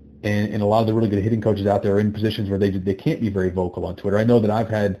 And a lot of the really good hitting coaches out there are in positions where they can't be very vocal on Twitter. I know that I've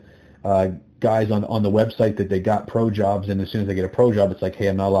had guys on the website that they got pro jobs, and as soon as they get a pro job, it's like, "Hey,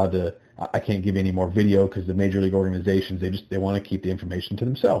 I'm not allowed to. I can't give you any more video," because the major league organizations they want to keep the information to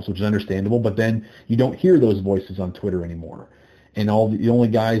themselves, which is understandable. But then you don't hear those voices on Twitter anymore, and the only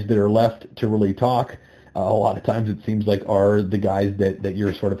guys that are left to really talk, a lot of times it seems like, are the guys that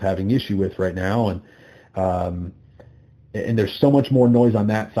you're sort of having issue with right now. And there's so much more noise on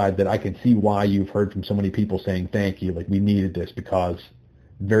that side that I can see why you've heard from so many people saying, "Thank you, like we needed this," because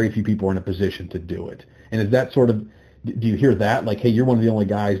very few people are in a position to do it. And is that sort of, do you hear that? Like, "Hey, you're one of the only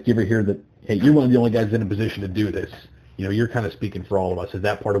guys," do you ever hear that, "Hey, you're one of the only guys in a position to do this? You're kind of speaking for all of us." Is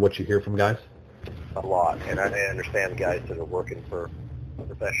that part of what you hear from guys? A lot. And I understand guys that are working for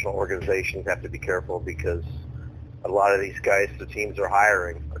professional organizations have to be careful, because a lot of these guys the teams are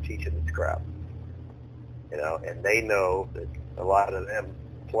hiring are teaching this crap. And they know that a lot of them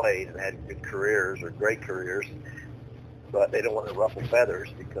played and had good careers or great careers, but they don't want to ruffle feathers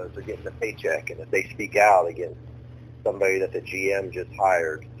because they're getting a paycheck. And if they speak out against somebody that the GM just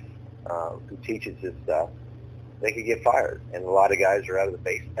hired who teaches this stuff, they could get fired. And a lot of guys are out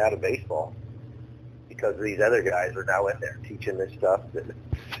of baseball because these other guys are now in there teaching this stuff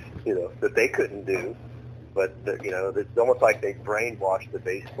that they couldn't do. But it's almost like they brainwashed the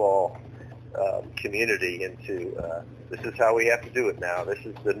baseball community into this is how we have to do it now. This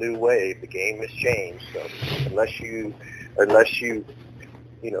is the new wave. The game has changed. So unless you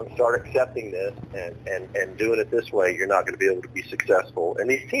start accepting this and doing it this way, you're not going to be able to be successful. And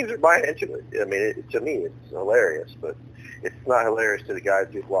these teams are buying into it. I mean, to me, it's hilarious, but it's not hilarious to the guys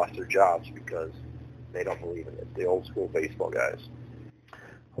who've lost their jobs because they don't believe in it. The old school baseball guys.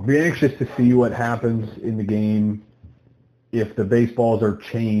 I'll be anxious to see what happens in the game if the baseballs are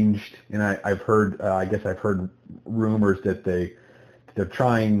changed. And I've heard rumors that they're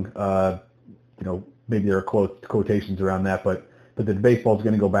trying, maybe there are quotations around that, but that the baseball is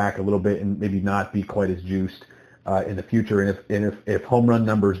going to go back a little bit and maybe not be quite as juiced in the future. And if home run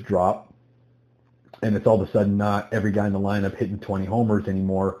numbers drop, and it's all of a sudden not every guy in the lineup hitting 20 homers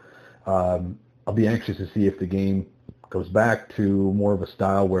anymore, I'll be anxious to see if the game goes back to more of a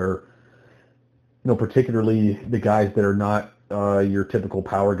style where, particularly the guys that are not your typical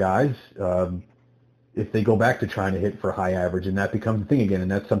power guys, if they go back to trying to hit for high average, and that becomes a thing again,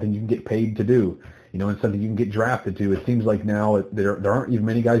 and that's something you can get paid to do, and something you can get drafted to. It seems like now there aren't even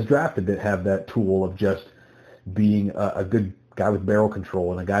many guys drafted that have that tool of just being a good guy with barrel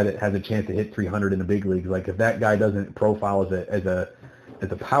control and a guy that has a chance to hit 300 in the big leagues. Like if that guy doesn't profile as a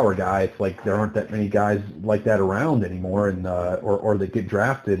power guy, it's like there aren't that many guys like that around anymore, and or that get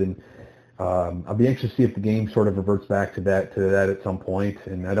drafted. And I'll be anxious to see if the game sort of reverts back to that at some point.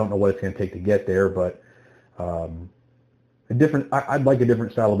 And I don't know what it's going to take to get there, but I'd like a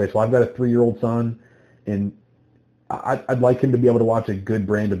different style of baseball. I've got a 3-year-old son, and I'd like him to be able to watch a good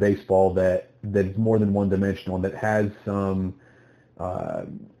brand of baseball that is more than one-dimensional and that has some, I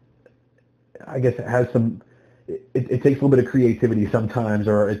guess it has some, it takes a little bit of creativity sometimes,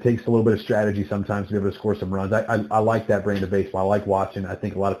 or it takes a little bit of strategy sometimes to be able to score some runs. I like that brand of baseball. I like watching. I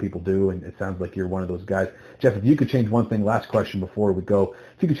think a lot of people do, and it sounds like you're one of those guys. Jeff, if you could change one thing, last question before we go,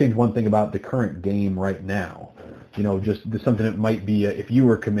 if you could change one thing about the current game right now, just something that might be, if you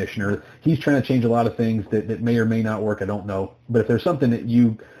were commissioner, he's trying to change a lot of things that may or may not work, I don't know. But if there's something that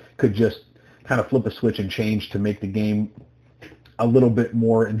you could just kind of flip a switch and change to make the game a little bit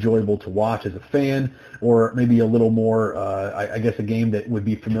more enjoyable to watch as a fan, or maybe a little more, I guess, a game that would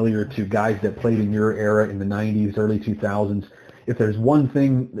be familiar to guys that played in your era in the 90s, early 2000s. If there's one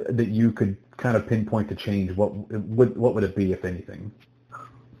thing that you could kind of pinpoint to change, what would it be, if anything?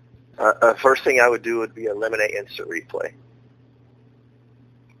 First thing I would do would be eliminate instant replay.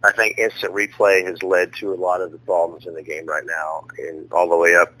 I think instant replay has led to a lot of the problems in the game right now, and all the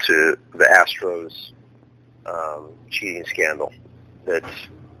way up to the Astros cheating scandal that's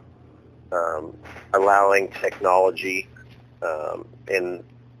allowing technology in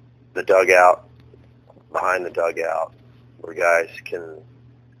the dugout, behind the dugout, where guys can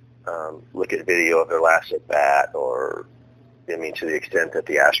look at video of their last at bat, or to the extent that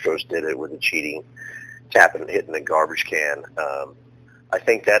the Astros did it with the cheating, tapping, hitting the garbage can. I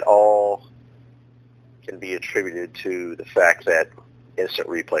think that all can be attributed to the fact that instant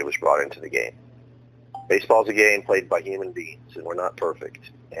replay was brought into the game. Baseball's a game played by human beings, and we're not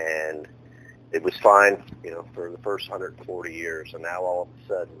perfect. And it was fine, for the first 140 years, and now all of a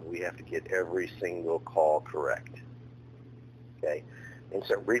sudden we have to get every single call correct. Okay,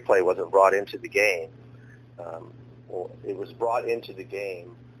 instant replay wasn't brought into the game. It was brought into the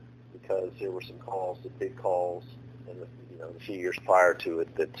game because there were some calls, the big calls, in the few years prior to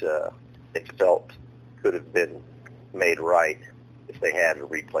it that it felt could have been made right if they had a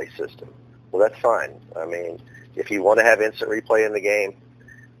replay system. Well, that's fine. If you want to have instant replay in the game,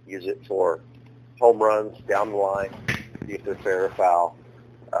 use it for home runs down the line, see if they're fair or foul,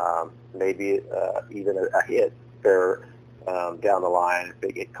 maybe even a hit fair down the line if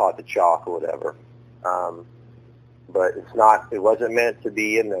they get caught the chalk or whatever. But it wasn't meant to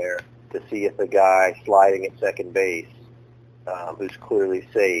be in there to see if the guy sliding at second base, who's clearly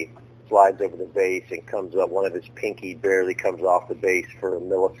safe, slides over the base and comes up, one of his pinky barely comes off the base for a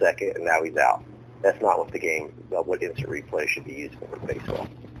millisecond, and now he's out. That's not what instant replay should be used for in baseball.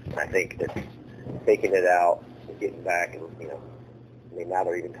 And I think that taking it out and getting back, and now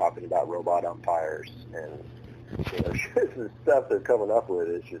they're even talking about robot umpires, and the stuff they're coming up with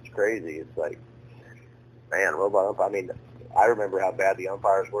is just crazy. It's like, man, robot umpire. I remember how bad the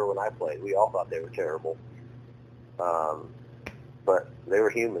umpires were when I played. We all thought they were terrible. But they were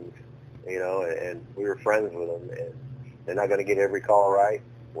humans, and we were friends with them. And they're not going to get every call right.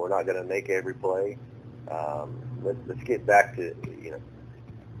 We're not going to make every play. Let's get back to,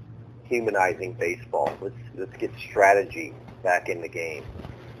 humanizing baseball. Let's get strategy back in the game.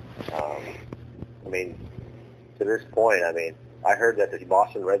 To this point, I heard that the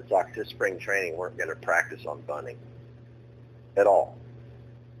Boston Red Sox this spring training weren't going to practice on bunting at all.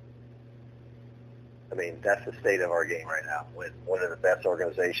 That's the state of our game right now. When one of the best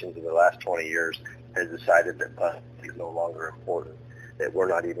organizations in the last 20 years has decided that bunting is no longer important, that we're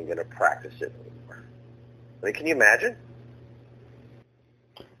not even going to practice it anymore. Can you imagine?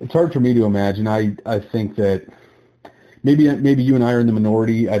 It's hard for me to imagine. I think that maybe you and I are in the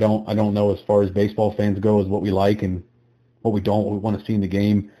minority. I don't know as far as baseball fans go as what we like and what we don't, what we want to see in the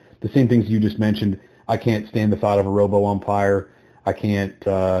game. The same things you just mentioned. I can't stand the thought of a robo umpire. I can't.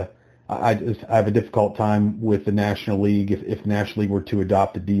 I have a difficult time with the National League if the National League were to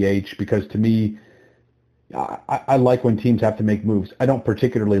adopt a DH, because to me, I like when teams have to make moves. I don't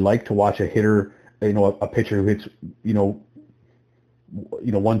particularly like to watch a hitter, a pitcher who hits,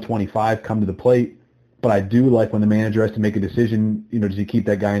 125 come to the plate. But I do like when the manager has to make a decision. Does he keep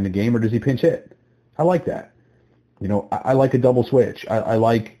that guy in the game or does he pinch hit? I like that. I like a double switch. I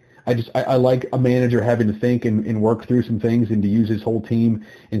like a manager having to think and work through some things and to use his whole team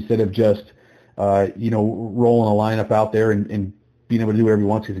instead of just, rolling a lineup out there and being able to do whatever he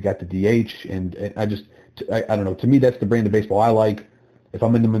wants because he got the DH. And I don't know. To me, that's the brand of baseball I like. If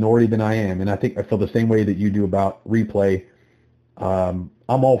I'm in the minority, then I am. And I think I feel the same way that you do about replay. I'm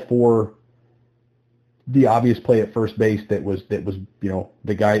all for the obvious play at first base that was the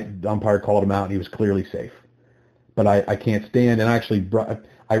umpire called him out and he was clearly safe. But I can't stand, and I actually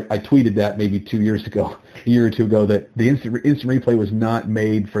I tweeted that maybe 2 years ago, a year or two ago, that the instant replay was not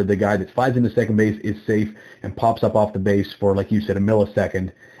made for the guy that slides into second base, is safe, and pops up off the base for, like you said, a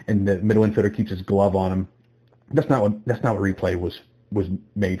millisecond, and the middle infielder keeps his glove on him. That's not what replay was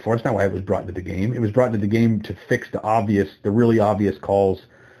made for. That's not why it was brought into the game. It was brought into the game to fix the really obvious calls,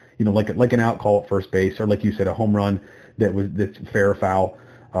 like an out call at first base, or like you said, a home run that's fair or foul.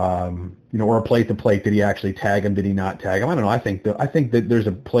 Or a plate to plate. Did he actually tag him? Did he not tag him? I don't know. I think that there's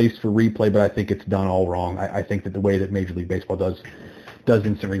a place for replay, but I think it's done all wrong. I think that the way that Major League Baseball does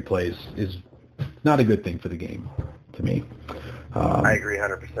instant replays is not a good thing for the game, to me. I agree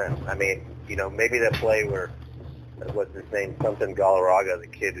 100%. I mean, maybe that play where, what's his name, something Galarraga, the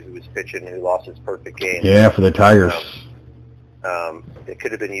kid who was pitching who lost his perfect game. Yeah, for the Tigers. It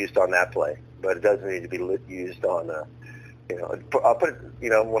could have been used on that play, but it doesn't need to be used on. I'll put it,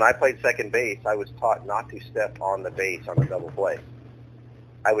 when I played second base, I was taught not to step on the base on a double play.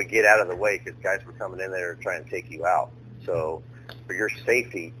 I would get out of the way because guys were coming in there trying to take you out. So for your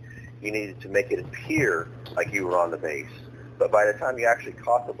safety, you needed to make it appear like you were on the base. But by the time you actually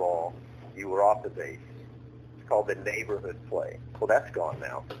caught the ball, you were off the base. It's called the neighborhood play. Well, that's gone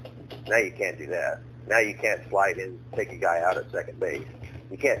now. Now you can't do that. Now you can't slide in, take a guy out at second base.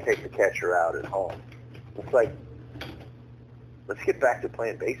 You can't take the catcher out at home. It's like, let's get back to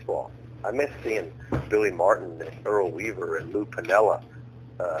playing baseball. I miss seeing Billy Martin and Earl Weaver and Lou Piniella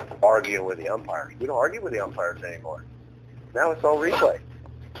arguing with the umpires. We don't argue with the umpires anymore. Now it's all replay.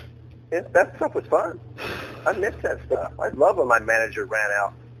 That stuff was fun. I miss that stuff. I love when my manager ran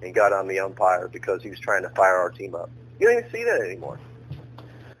out and got on the umpire because he was trying to fire our team up. You don't even see that anymore.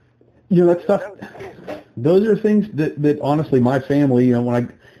 That stuff, those are things that honestly my family, when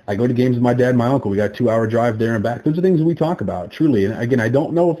I go to games with my dad and my uncle, we got a 2-hour drive there and back. Those are things that we talk about, truly. And again, I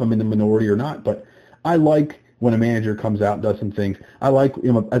don't know if I'm in the minority or not, but I like when a manager comes out and does some things. I like,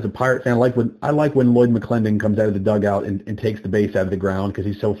 as a Pirate fan, I like when Lloyd McClendon comes out of the dugout and takes the base out of the ground because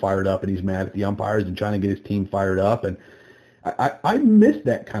he's so fired up and he's mad at the umpires and trying to get his team fired up. And I miss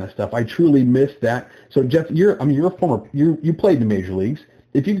that kind of stuff. I truly miss that. So Jeff, you played in the major leagues.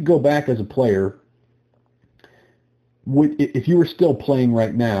 If you could go back as a player, if you were still playing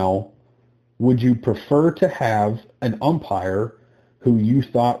right now, would you prefer to have an umpire who you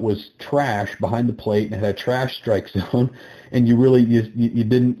thought was trash behind the plate and had a trash strike zone, and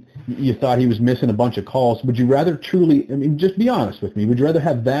you thought he was missing a bunch of calls? Would you rather just be honest with me, would you rather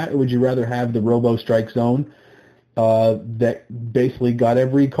have that, or would you rather have the robo strike zone that basically got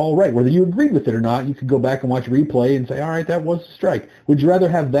every call right? Whether you agreed with it or not, you could go back and watch replay and say, all right, that was a strike. Would you rather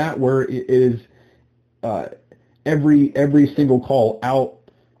have that where it is every single call out,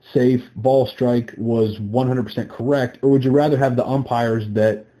 safe, ball strike was 100% correct, or would you rather have the umpires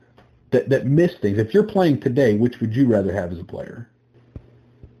that miss things? If you're playing today, which would you rather have as a player?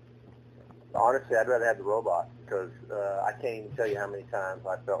 Honestly, I'd rather have the robot because I can't even tell you how many times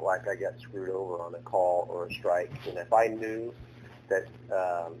I felt like I got screwed over on a call or a strike. And if I knew that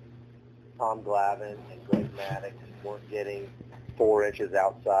Tom Glavine and Greg Maddux weren't getting 4 inches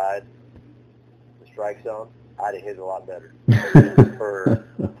outside the strike zone, I'd have hit a lot better.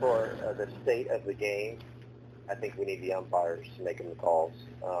 For the state of the game, I think we need the umpires making the calls.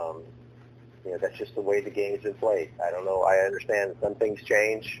 That's just the way the game's been played. I don't know. I understand some things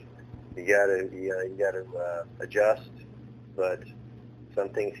change. You gotta adjust, but some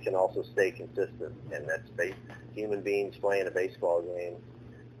things can also stay consistent, and that's human beings playing a baseball game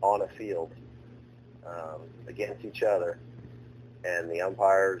on a field against each other, and the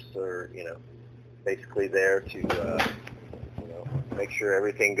umpires are basically there to make sure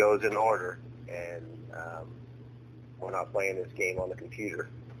everything goes in order, and we're not playing this game on the computer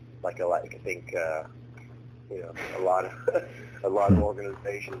like I think a lot of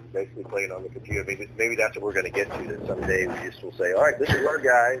organizations basically playing on the computer. Maybe that's what we're going to get to. That someday we just will say, all right, this is our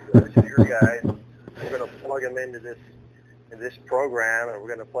guys, this is your guys. We're going to plug them into this program, and we're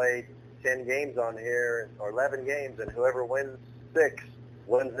going to play 10 games on here or 11 games, and whoever wins 6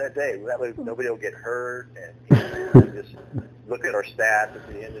 wins that day. That way nobody will get hurt, and we'll just look at our stats at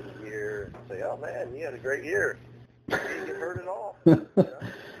the end of the year and say, oh man, you had a great year. You didn't get hurt at all.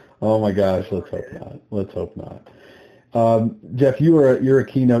 Oh my gosh, let's hope not. Let's hope not. Jeff, you're a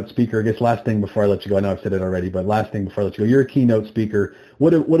keynote speaker. I guess last thing before I let you go, I know I've said it already, but last thing before I let you go, you're a keynote speaker.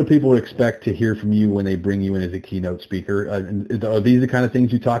 What do people expect to hear from you when they bring you in as a keynote speaker? Are these the kind of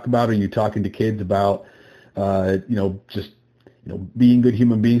things you talk about? Are you talking to kids about, just being good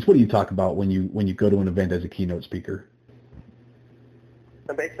human beings? What do you talk about when you go to an event as a keynote speaker?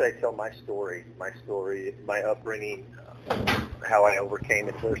 And basically, I tell my story, my upbringing, how I overcame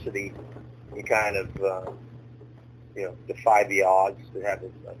adversity, and kind of defy the odds to have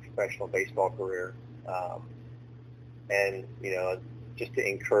a professional baseball career, and just to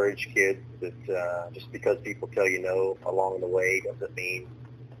encourage kids that just because people tell you no along the way doesn't mean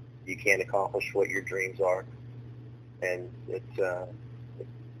you can't accomplish what your dreams are. And it's at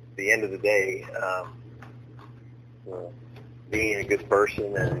the end of the day, being a good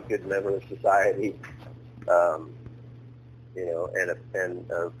person and a good member of society, and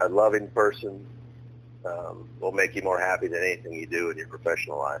a loving person will make you more happy than anything you do in your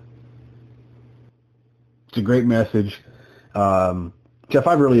professional life. It's a great message. Jeff,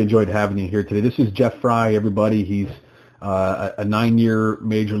 I've really enjoyed having you here today. This is Jeff Fry, everybody. He's a 9-year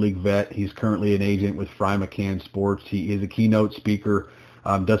Major League vet. He's currently an agent with Fry McCann Sports. He is a keynote speaker,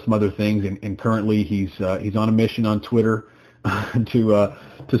 does some other things, and currently he's on a mission on Twitter to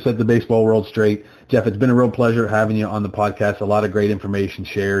set the baseball world straight. Jeff, it's been a real pleasure having you on the podcast. A lot of great information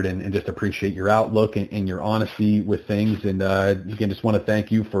shared, and just appreciate your outlook and your honesty with things. And again, just want to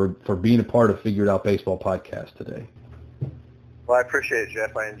thank you for being a part of Figure It Out Baseball podcast today. Well, I appreciate it,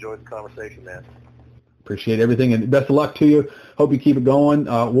 Jeff. I enjoyed the conversation, man. Appreciate everything, and best of luck to you. Hope you keep it going.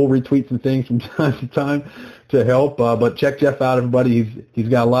 We'll retweet some things from time to time to help, but check Jeff out, everybody. He's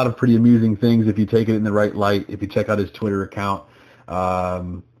got a lot of pretty amusing things if you take it in the right light. If you check out his Twitter account,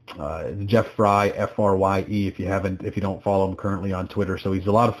 Jeff Fry, F-R-Y-E, if you don't follow him currently on Twitter. So he's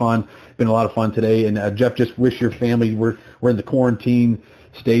a lot of fun. Been a lot of fun today. And Jeff, just wish your family, we're in the quarantine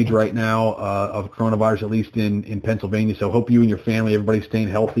stage right now of coronavirus, at least in Pennsylvania. So hope you and your family, everybody's staying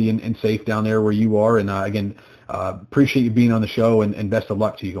healthy and safe down there where you are. And again, appreciate you being on the show, and best of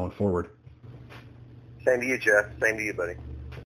luck to you going forward. Same to you, Jeff. Same to you, buddy.